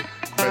introduced him,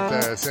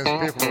 but since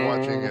people are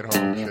watching at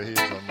home, Shahid's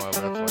on my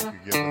left, like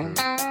you get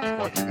to do,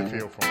 want you to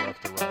feel from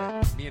left to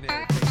right. Me and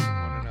Eric.